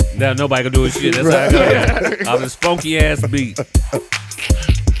 Now nobody can do a shit. That's how I go. I'm this funky ass beat.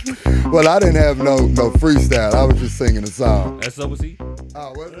 Well, I didn't have no freestyle. I was just singing a song. That's so was he.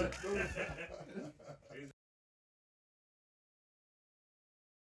 Oh, was it?